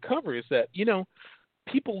we didn't cover is that,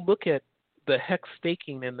 people look at the HEX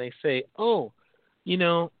staking and they say, oh,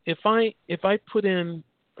 if I put in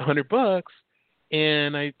 $100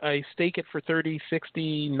 and I stake it for 30,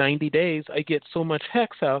 60, 90 days, I get so much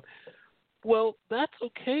HEX out. Well, that's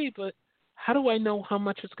okay, but how do I know how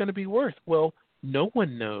much it's going to be worth? Well, no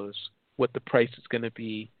one knows what the price is going to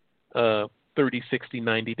be 30, 60,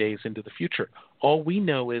 90 days into the future. All we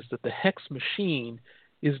know is that the HEX machine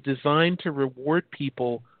is designed to reward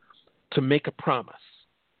people to make a promise.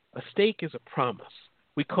 A stake is a promise.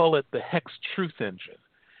 We call it the HEX truth engine.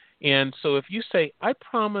 And so if you say, I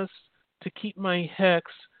promise to keep my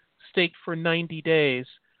HEX staked for 90 days,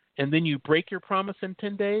 and then you break your promise in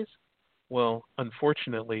 10 days, well,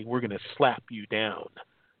 unfortunately, we're going to slap you down.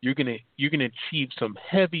 You're going to achieve some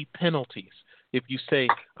heavy penalties. If you say,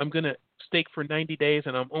 I'm going to stake for 90 days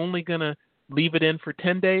and I'm only going to leave it in for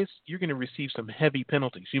 10 days, you're going to receive some heavy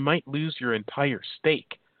penalties. You might lose your entire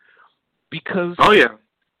stake because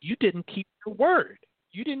you didn't keep your word.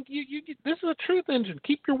 You this is a truth engine.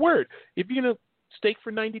 Keep your word. If you're going to stake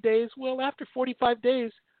for 90 days, well, after 45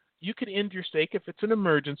 days, you could end your stake if it's an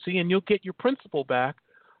emergency and you'll get your principal back,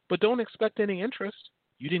 but don't expect any interest.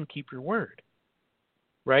 You didn't keep your word,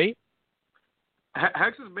 right?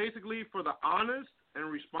 HEX is basically for the honest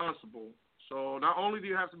and responsible. So not only do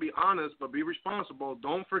you have to be honest, but be responsible.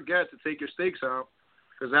 Don't forget to take your stakes out,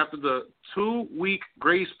 because after the 2-week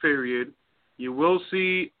grace period, you will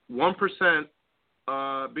see 1%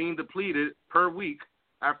 being depleted per week.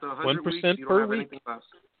 After 100 weeks, you don't have anything left.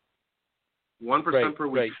 1% per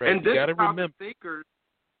week. Right. And this is how the stakers.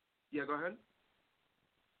 Yeah, go ahead.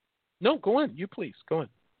 No, go on. You please go on.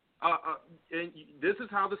 And this is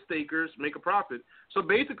how the stakers make a profit. So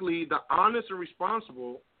basically, the honest and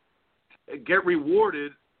responsible get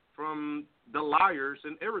rewarded from the liars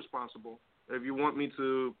and irresponsible, if you want me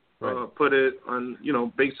to put it on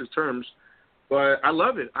basic terms. But I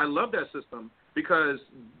love it. I love that system because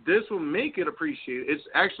this will make it appreciate. It's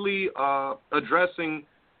actually addressing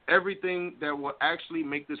everything that will actually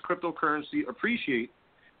make this cryptocurrency appreciate.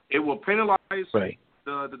 It will penalize the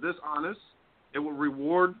dishonest. It will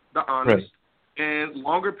reward the honest. And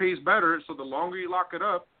longer pays better, so the longer you lock it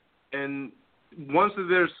up, and once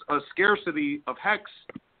there's a scarcity of HEX,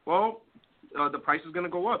 well, the price is going to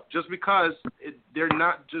go up just because they're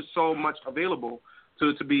not just so much available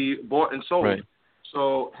to be bought and sold. Right.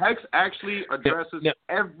 So HEX actually addresses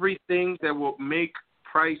everything that will make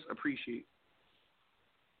price appreciate.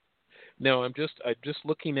 Now, I'm just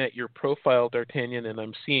looking at your profile, Dartanyan, and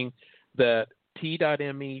I'm seeing that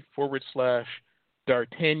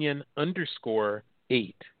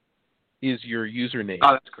t.me/Dartanyan_8 is your username.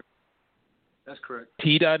 Oh, that's correct. That's correct.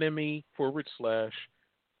 t.me/Dartanyan,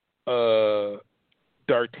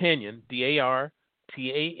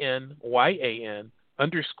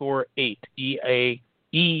 DARTANYAN_8,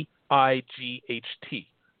 EIGHT.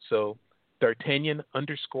 So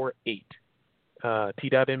Dartanyan_8.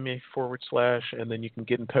 T.me/ and then you can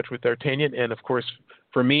get in touch with Dartanyan. And of course,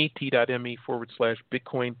 for me,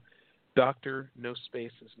 t.me/Bitcoin Doctor, no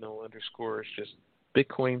spaces, no underscores, just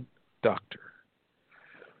Bitcoin Doctor.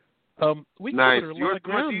 We nice. covered a lot of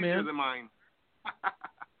ground, man. Yours than mine.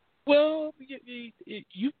 Well,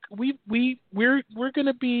 we're going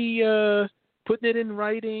to be putting it in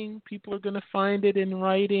writing. People are going to find it in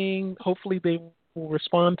writing. Hopefully, they will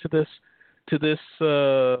respond to this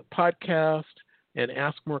podcast and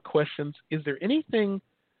ask more questions. Is there anything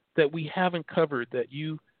that we haven't covered that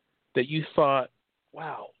you thought,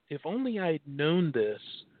 wow, if only I'd known this,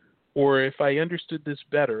 or if I understood this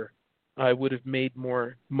better, I would have made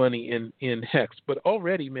more money in HEX. But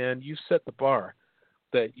already, man, you set the bar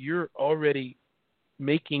that you're already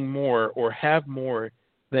making more or have more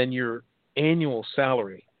than your annual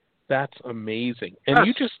salary. That's amazing. And yes.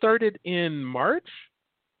 You just started in March?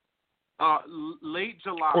 Late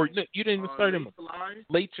July. Or no, you didn't even start in July.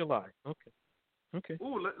 Late July. Okay.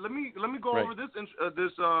 Ooh, let me go right. over this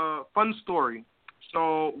fun story.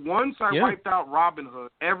 So once I wiped out Robinhood,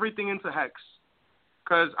 everything into HEX,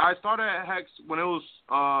 because I started at HEX when it was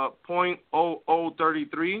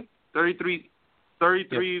 0.0033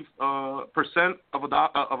 percent of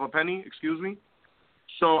a penny. Excuse me.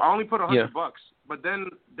 So I only put $100, but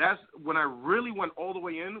then that's when I really went all the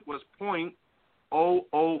way in was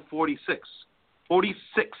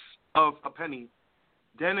 0.0046 of a penny.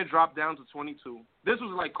 Then it dropped down to 22. This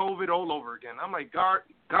was like COVID all over again. I'm like,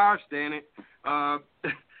 gosh, damn it. How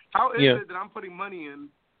is it that I'm putting money in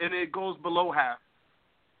and it goes below half?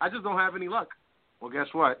 I just don't have any luck. Well, guess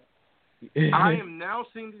what? I am now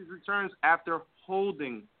seeing these returns after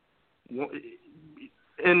holding. In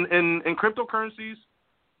cryptocurrencies,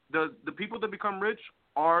 the people that become rich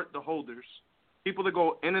are the holders. People that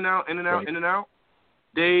go in and out, in and out, in and out,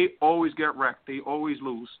 they always get wrecked. They always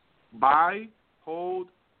lose. Buy, hold,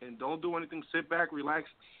 and don't do anything. Sit back, relax,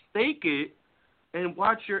 stake it, and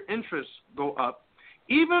watch your interest go up.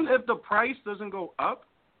 Even if the price doesn't go up,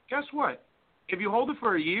 guess what? If you hold it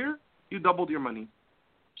for a year, you doubled your money.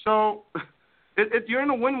 So you're in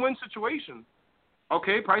a win-win situation.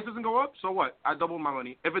 Okay, price doesn't go up, so what? I doubled my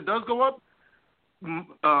money. If it does go up,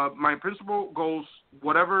 my principal goes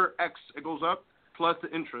whatever X it goes up plus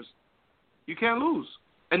the interest. You can't lose.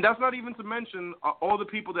 And that's not even to mention all the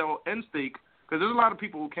people that will end stake, because there's a lot of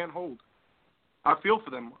people who can't hold. I feel for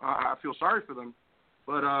them. I feel sorry for them.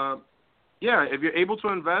 But, if you're able to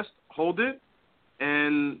invest, hold it,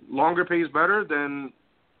 and longer pays better, then,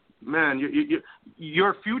 man,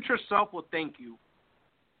 your future self will thank you.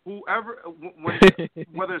 Whoever,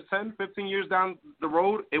 whether it's 10, 15 years down the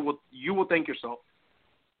road, you will thank yourself.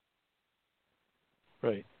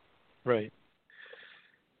 Right.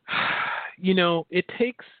 It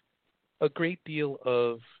takes a great deal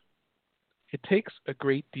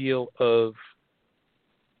of,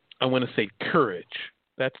 I want to say courage,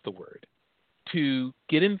 that's the word, to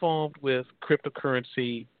get involved with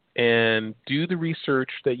cryptocurrency and do the research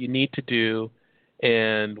that you need to do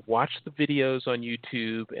and watch the videos on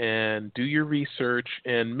YouTube and do your research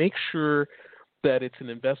and make sure that it's an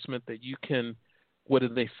investment that you can, what do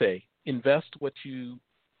they say, invest what you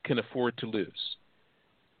can afford to lose.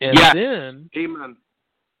 And then Amen.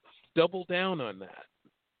 Double down on that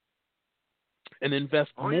and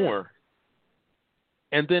invest more.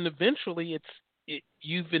 Yeah. And then eventually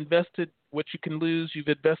you've invested what you can lose, you've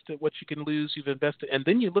invested what you can lose, you've invested, and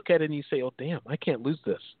then you look at it and you say, oh, damn, I can't lose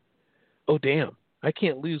this. Oh, damn, I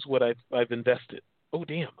can't lose what I've invested. Oh,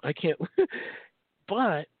 damn, I can't.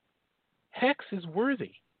 But HEX is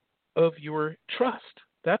worthy of your trust.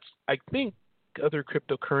 That's, I think, other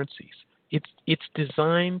cryptocurrencies. It's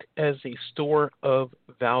designed as a store of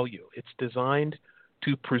value. It's designed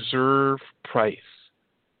to preserve price.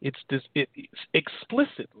 It's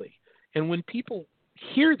explicitly. And when people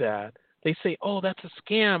hear that, they say, oh, that's a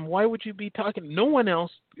scam. Why would you be talking? No one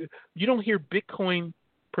else, you don't hear Bitcoin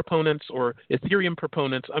proponents or Ethereum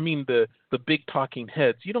proponents, I mean the big talking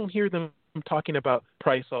heads, you don't hear them talking about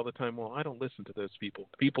price all the time. Well, I don't listen to those people.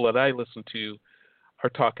 The people that I listen to are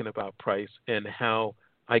talking about price and how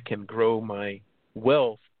I can grow my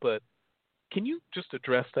wealth. But can you just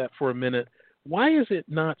address that for a minute? Why is it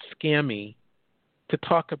not scammy to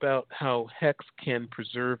talk about how HEX can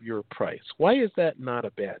preserve your price? Why is that not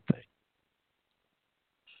a bad thing?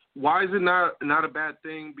 Why is it not a bad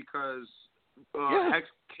thing? Because HEX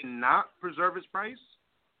cannot preserve its price?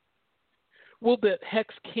 Well, that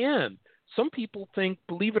HEX can. Some people think,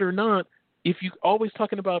 believe it or not, if you're always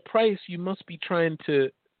talking about price, you must be trying to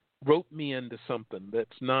rope me into something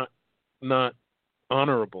that's not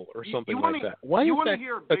honorable or something like that. Why is that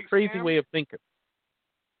a crazy way of thinking?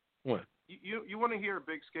 What? You want to hear a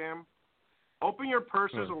big scam? Open your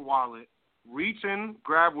purses or wallet, reach in,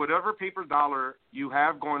 grab whatever paper dollar you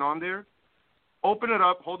have going on there, open it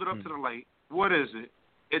up, hold it up to the light. What is it?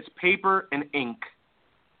 It's paper and ink.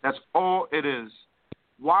 That's all it is.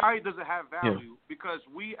 Why does it have value? Because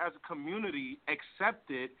we as a community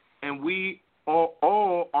accept it and we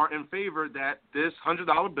all are in favor that this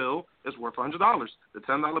 $100 bill is worth $100. The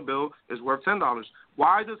 $10 bill is worth $10.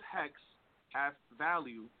 Why does HEX have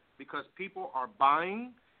value? Because people are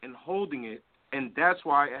buying and holding it, and that's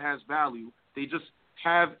why it has value. They just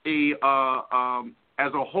have as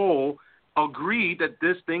a whole, agree that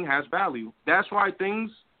this thing has value. That's why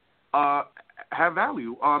things have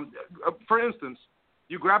value. For instance,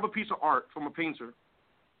 you grab a piece of art from a painter.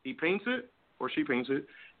 He paints it, or she paints it,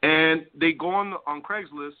 and they go on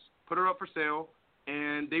Craigslist, put it up for sale,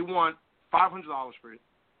 and they want $500 for it.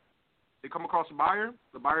 They come across a buyer.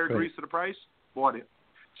 The buyer agrees to the price, bought it.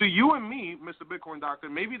 To you and me, Mr. Bitcoin Doctor,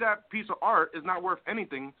 maybe that piece of art is not worth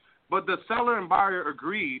anything, but the seller and buyer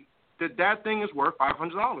agreed that that thing is worth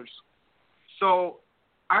 $500. So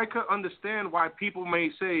I could understand why people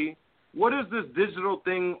may say, what is this digital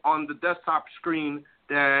thing on the desktop screen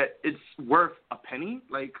that it's worth a penny?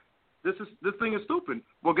 Like, this thing is stupid.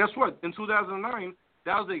 Well, guess what? In 2009,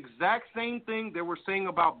 that was the exact same thing they were saying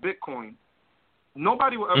about Bitcoin.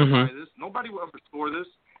 Nobody will ever buy this. Nobody will ever store this.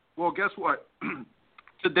 Well, guess what?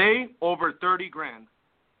 Today, over $30,000.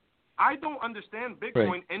 I don't understand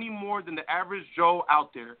Bitcoin any more than the average Joe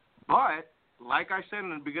out there. But, like I said in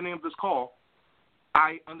the beginning of this call,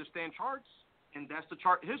 I understand charts, and that's the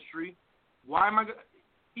chart history. Why am I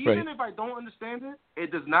even if I don't understand it,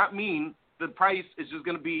 it does not mean the price is just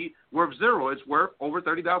going to be worth zero. It's worth over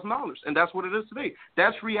 $30,000, and that's what it is today.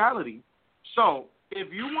 That's reality. So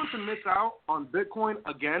if you want to miss out on Bitcoin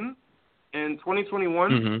again in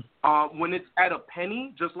 2021, when it's at a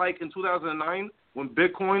penny, just like in 2009 when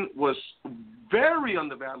Bitcoin was very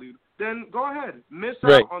undervalued, then go ahead. Miss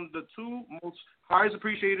out on the two most highest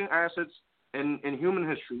appreciating assets in human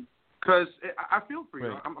history, because I feel for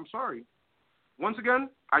you. I'm sorry. Once again,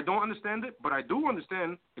 I don't understand it, but I do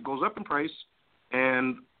understand it goes up in price,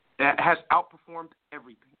 and it has outperformed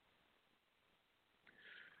everything.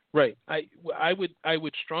 Right. I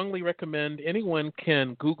would strongly recommend anyone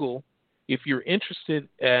can Google if you're interested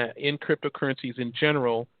in cryptocurrencies in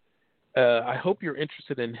general. I hope you're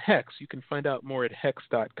interested in HEX. You can find out more at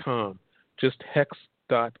hex.com, just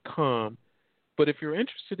hex.com. But if you're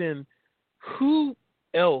interested in who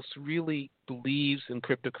else really believes in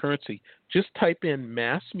cryptocurrency, just type in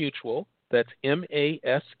MassMutual. That's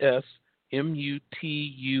MassMutual,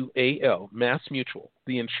 MassMutual,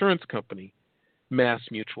 the insurance company,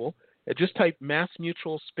 MassMutual. Just type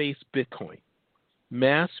MassMutual space Bitcoin.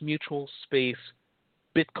 MassMutual space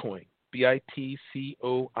Bitcoin,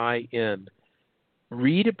 Bitcoin.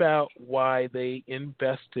 Read about why they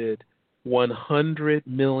invested $100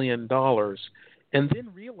 million, and then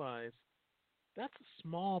realize that's a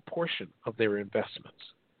small portion of their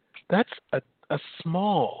investments. That's a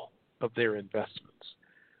small of their investments.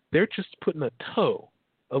 They're just putting a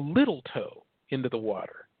little toe into the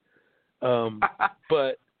water.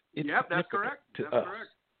 But it's that's correct. That's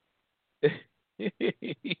correct.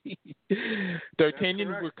 D'Artagnan,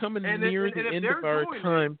 we're coming near the end of our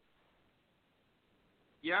time.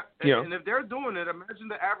 And if they're doing it, imagine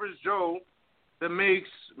the average Joe that makes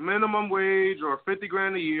minimum wage or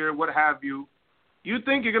 $50,000 a year, what have you. You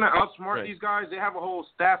think you're going to outsmart these guys? They have a whole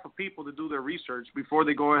staff of people to do their research before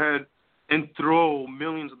they go ahead and throw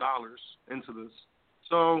millions of dollars into this.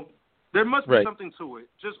 So there must be something to it.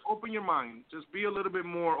 Just open your mind. Just be a little bit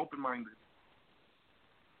more open-minded.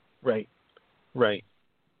 Right.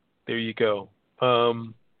 There you go.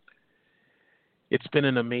 It's been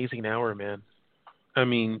an amazing hour, man. I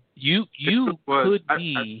mean, you could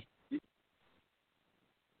be...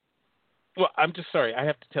 Well, I'm just sorry. I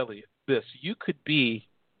have to tell you this. You could be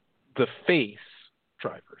the face,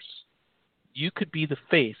 drivers. You could be the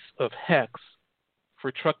face of HEX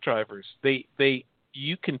for truck drivers.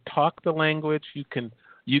 You can talk the language. You can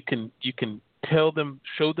tell them,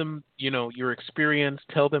 show them, your experience.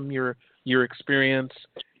 Tell them your experience,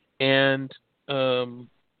 and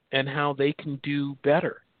how they can do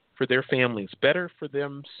better for their families, better for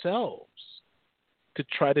themselves, to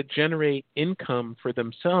try to generate income for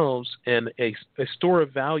themselves and a store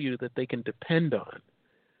of value that they can depend on.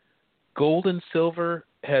 Gold and silver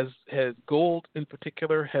gold in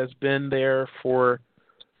particular has been there for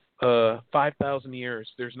 5,000 years.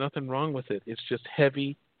 There's nothing wrong with it. It's just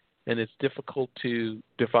heavy and it's difficult to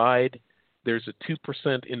divide. There's a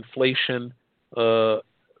 2% inflation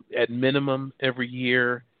at minimum every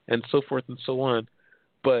year, and so forth and so on.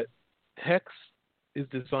 But HEX is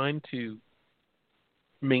designed to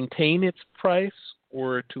maintain its price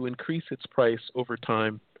or to increase its price over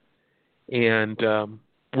time. And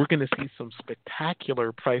we're going to see some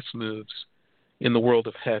spectacular price moves in the world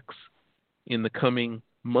of HEX in the coming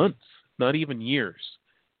months, not even years.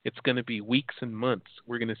 It's going to be weeks and months.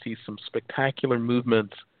 We're going to see some spectacular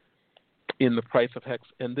movements in the price of HEX.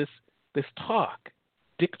 And this talk,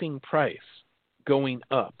 dictating price going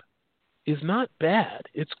up, is not bad.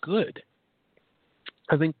 It's good.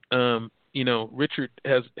 I think, Richard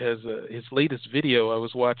has his latest video I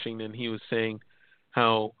was watching, and he was saying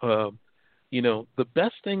how, the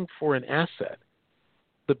best thing for an asset,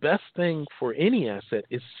 the best thing for any asset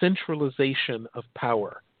is centralization of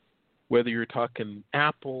power. Whether you're talking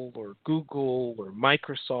Apple or Google or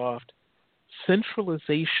Microsoft,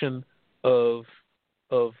 centralization of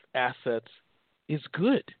assets is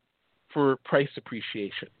good for price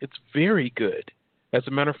appreciation. It's very good. As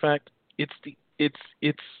a matter of fact, it's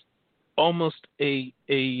almost a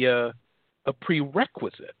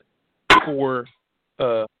prerequisite for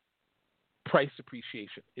price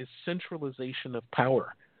appreciation is centralization of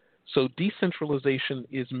power. So decentralization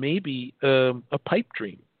is maybe a pipe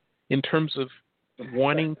dream in terms of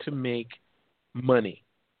wanting to make money.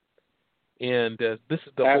 And this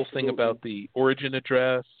is the whole thing about the origin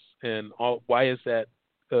address and all. Why is that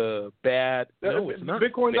bad? No, it's not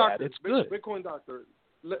Bitcoin bad. Doctor, it's good. Bitcoin Doctor,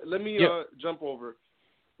 let me jump over.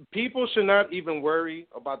 People should not even worry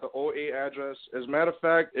about the OA address. As a matter of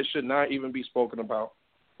fact, it should not even be spoken about.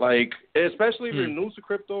 Like, especially if you're new to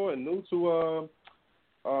crypto and new to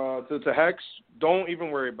HEX, don't even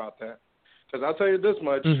worry about that. Because I'll tell you this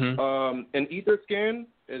much, an Etherscan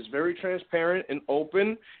is very transparent and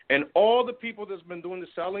open, and all the people that's been doing the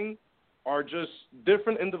selling are just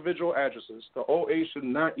different individual addresses. The OA should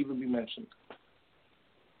not even be mentioned.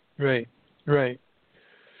 Right.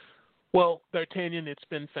 Well, Dartanyan, it's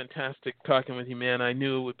been fantastic talking with you, man. I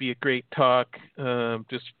knew it would be a great talk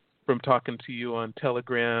just from talking to you on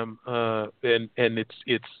Telegram, and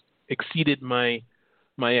it's exceeded my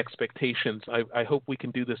expectations. I hope we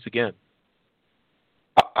can do this again.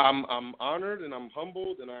 I'm honored and I'm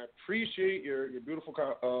humbled, and I appreciate your beautiful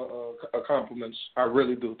compliments. I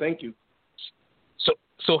really do. Thank you.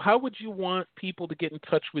 So how would you want people to get in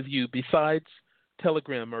touch with you besides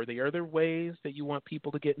Telegram? Are there other ways that you want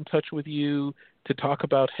people to get in touch with you to talk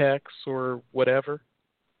about HEX or whatever?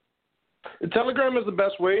 Telegram is the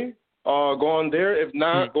best way. Go on there. If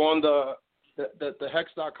not, go on the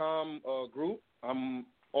hex.com group. I'm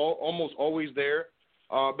almost always there.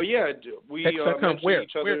 But yeah, we mention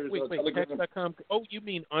each other's Telegram. Hex.com. Oh, you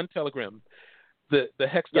mean on Telegram? The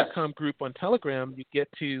Hex.com group on Telegram. You get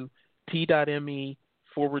to t.me/hex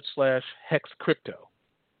crypto.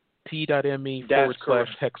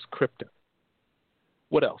 t.me/hex crypto.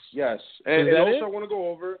 What else? Yes, and also I want to go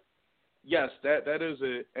over. Yes, that is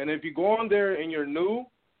it. And if you go on there and you're new,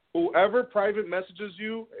 whoever private messages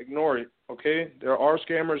you, ignore it. Okay, there are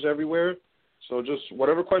scammers everywhere. So just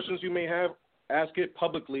whatever questions you may have, ask it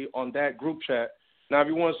publicly on that group chat. Now, if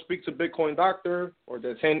you want to speak to Bitcoin Doctor or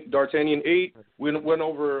Dartanyan 8, we went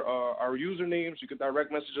over our usernames. You can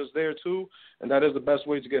direct message us there too, and that is the best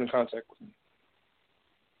way to get in contact with me.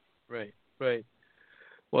 Right.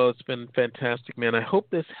 Well, it's been fantastic, man. I hope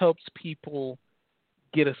this helps people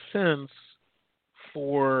get a sense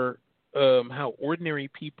for how ordinary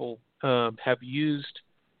people have used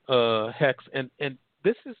HEX. And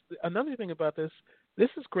this is another thing about this. This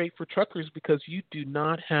is great for truckers because you do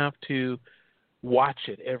not have to watch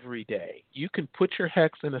it every day. You can put your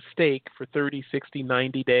HEX in a stake for 30, 60,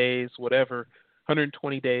 90 days, whatever,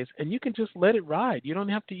 120 days, and you can just let it ride. You don't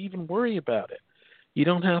have to even worry about it. You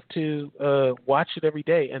don't have to watch it every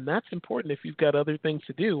day, and that's important if you've got other things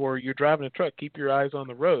to do or you're driving a truck. Keep your eyes on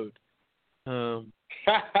the road. Yeah,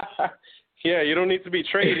 you don't need to be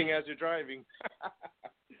trading as you're driving.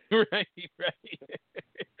 Right.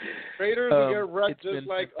 Traders get wrecked just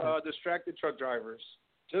like distracted truck drivers.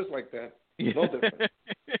 Just like that. No different.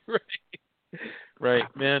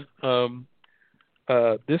 Right, man.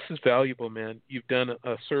 This is valuable, man. You've done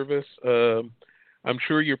a service. I'm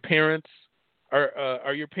sure your parents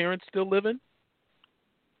are your parents still living?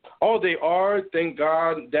 Oh, they are. Thank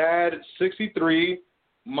God. Dad, 63.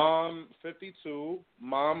 Mom, 52.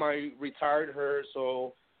 Mom, I retired her,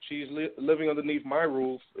 so she's living underneath my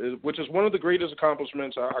roof, which is one of the greatest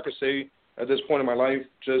accomplishments I could say at this point in my life.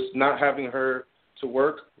 Just not having her to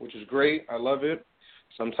work, which is great. I love it.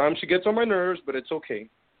 Sometimes she gets on my nerves, but it's okay.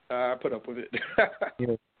 I put up with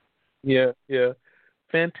it. Yeah.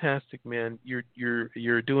 Fantastic, man.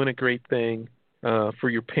 You're doing a great thing for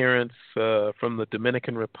your parents from the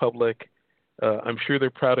Dominican Republic. I'm sure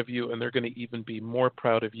they're proud of you, and they're going to even be more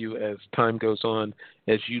proud of you as time goes on,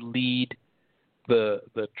 as you lead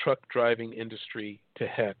the truck driving industry to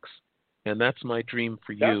HEX. And that's my dream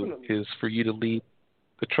for you. Definitely. Is for you to lead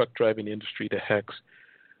the truck driving industry to HEX.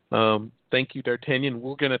 Thank you, Dartanyan.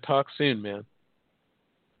 We're going to talk soon, man.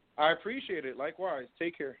 I appreciate it. Likewise.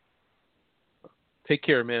 Take care. Take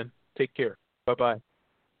care, man. Take care. Bye-bye.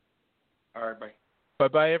 All right, bye.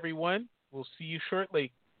 Bye-bye, everyone. We'll see you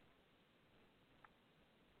shortly.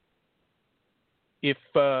 If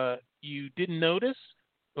you didn't notice,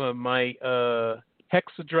 my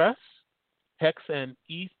HEX address, HEX and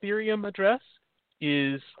Ethereum address,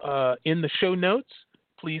 is in the show notes.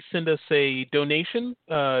 Please send us a donation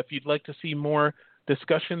if you'd like to see more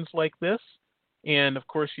discussions like this. And of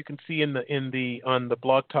course, you can see on the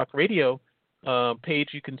Blog Talk Radio page,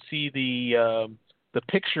 you can see the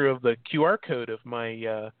picture of the QR code of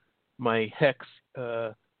my HEX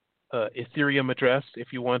Ethereum address.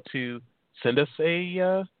 If you want to send us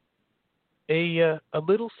a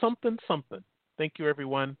little something. Thank you,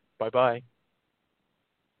 everyone. Bye-bye.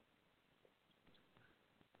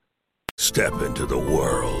 Step into the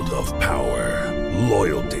world of power,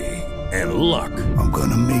 loyalty, and luck. I'm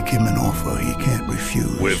gonna make him an offer he can't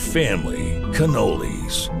refuse. With family,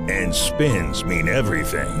 cannolis, and spins mean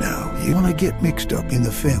everything. Now, you wanna get mixed up in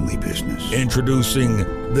the family business. Introducing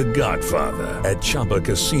The Godfather at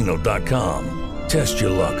ChumbaCasino.com. Test your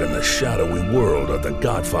luck in the shadowy world of The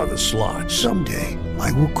Godfather slot. Someday,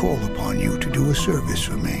 I will call upon you to do a service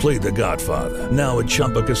for me. Play The Godfather, now at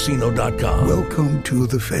ChumbaCasino.com. Welcome to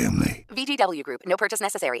the family. VGW Group. No purchase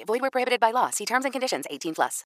necessary. Void where prohibited by law. See terms and conditions. 18+.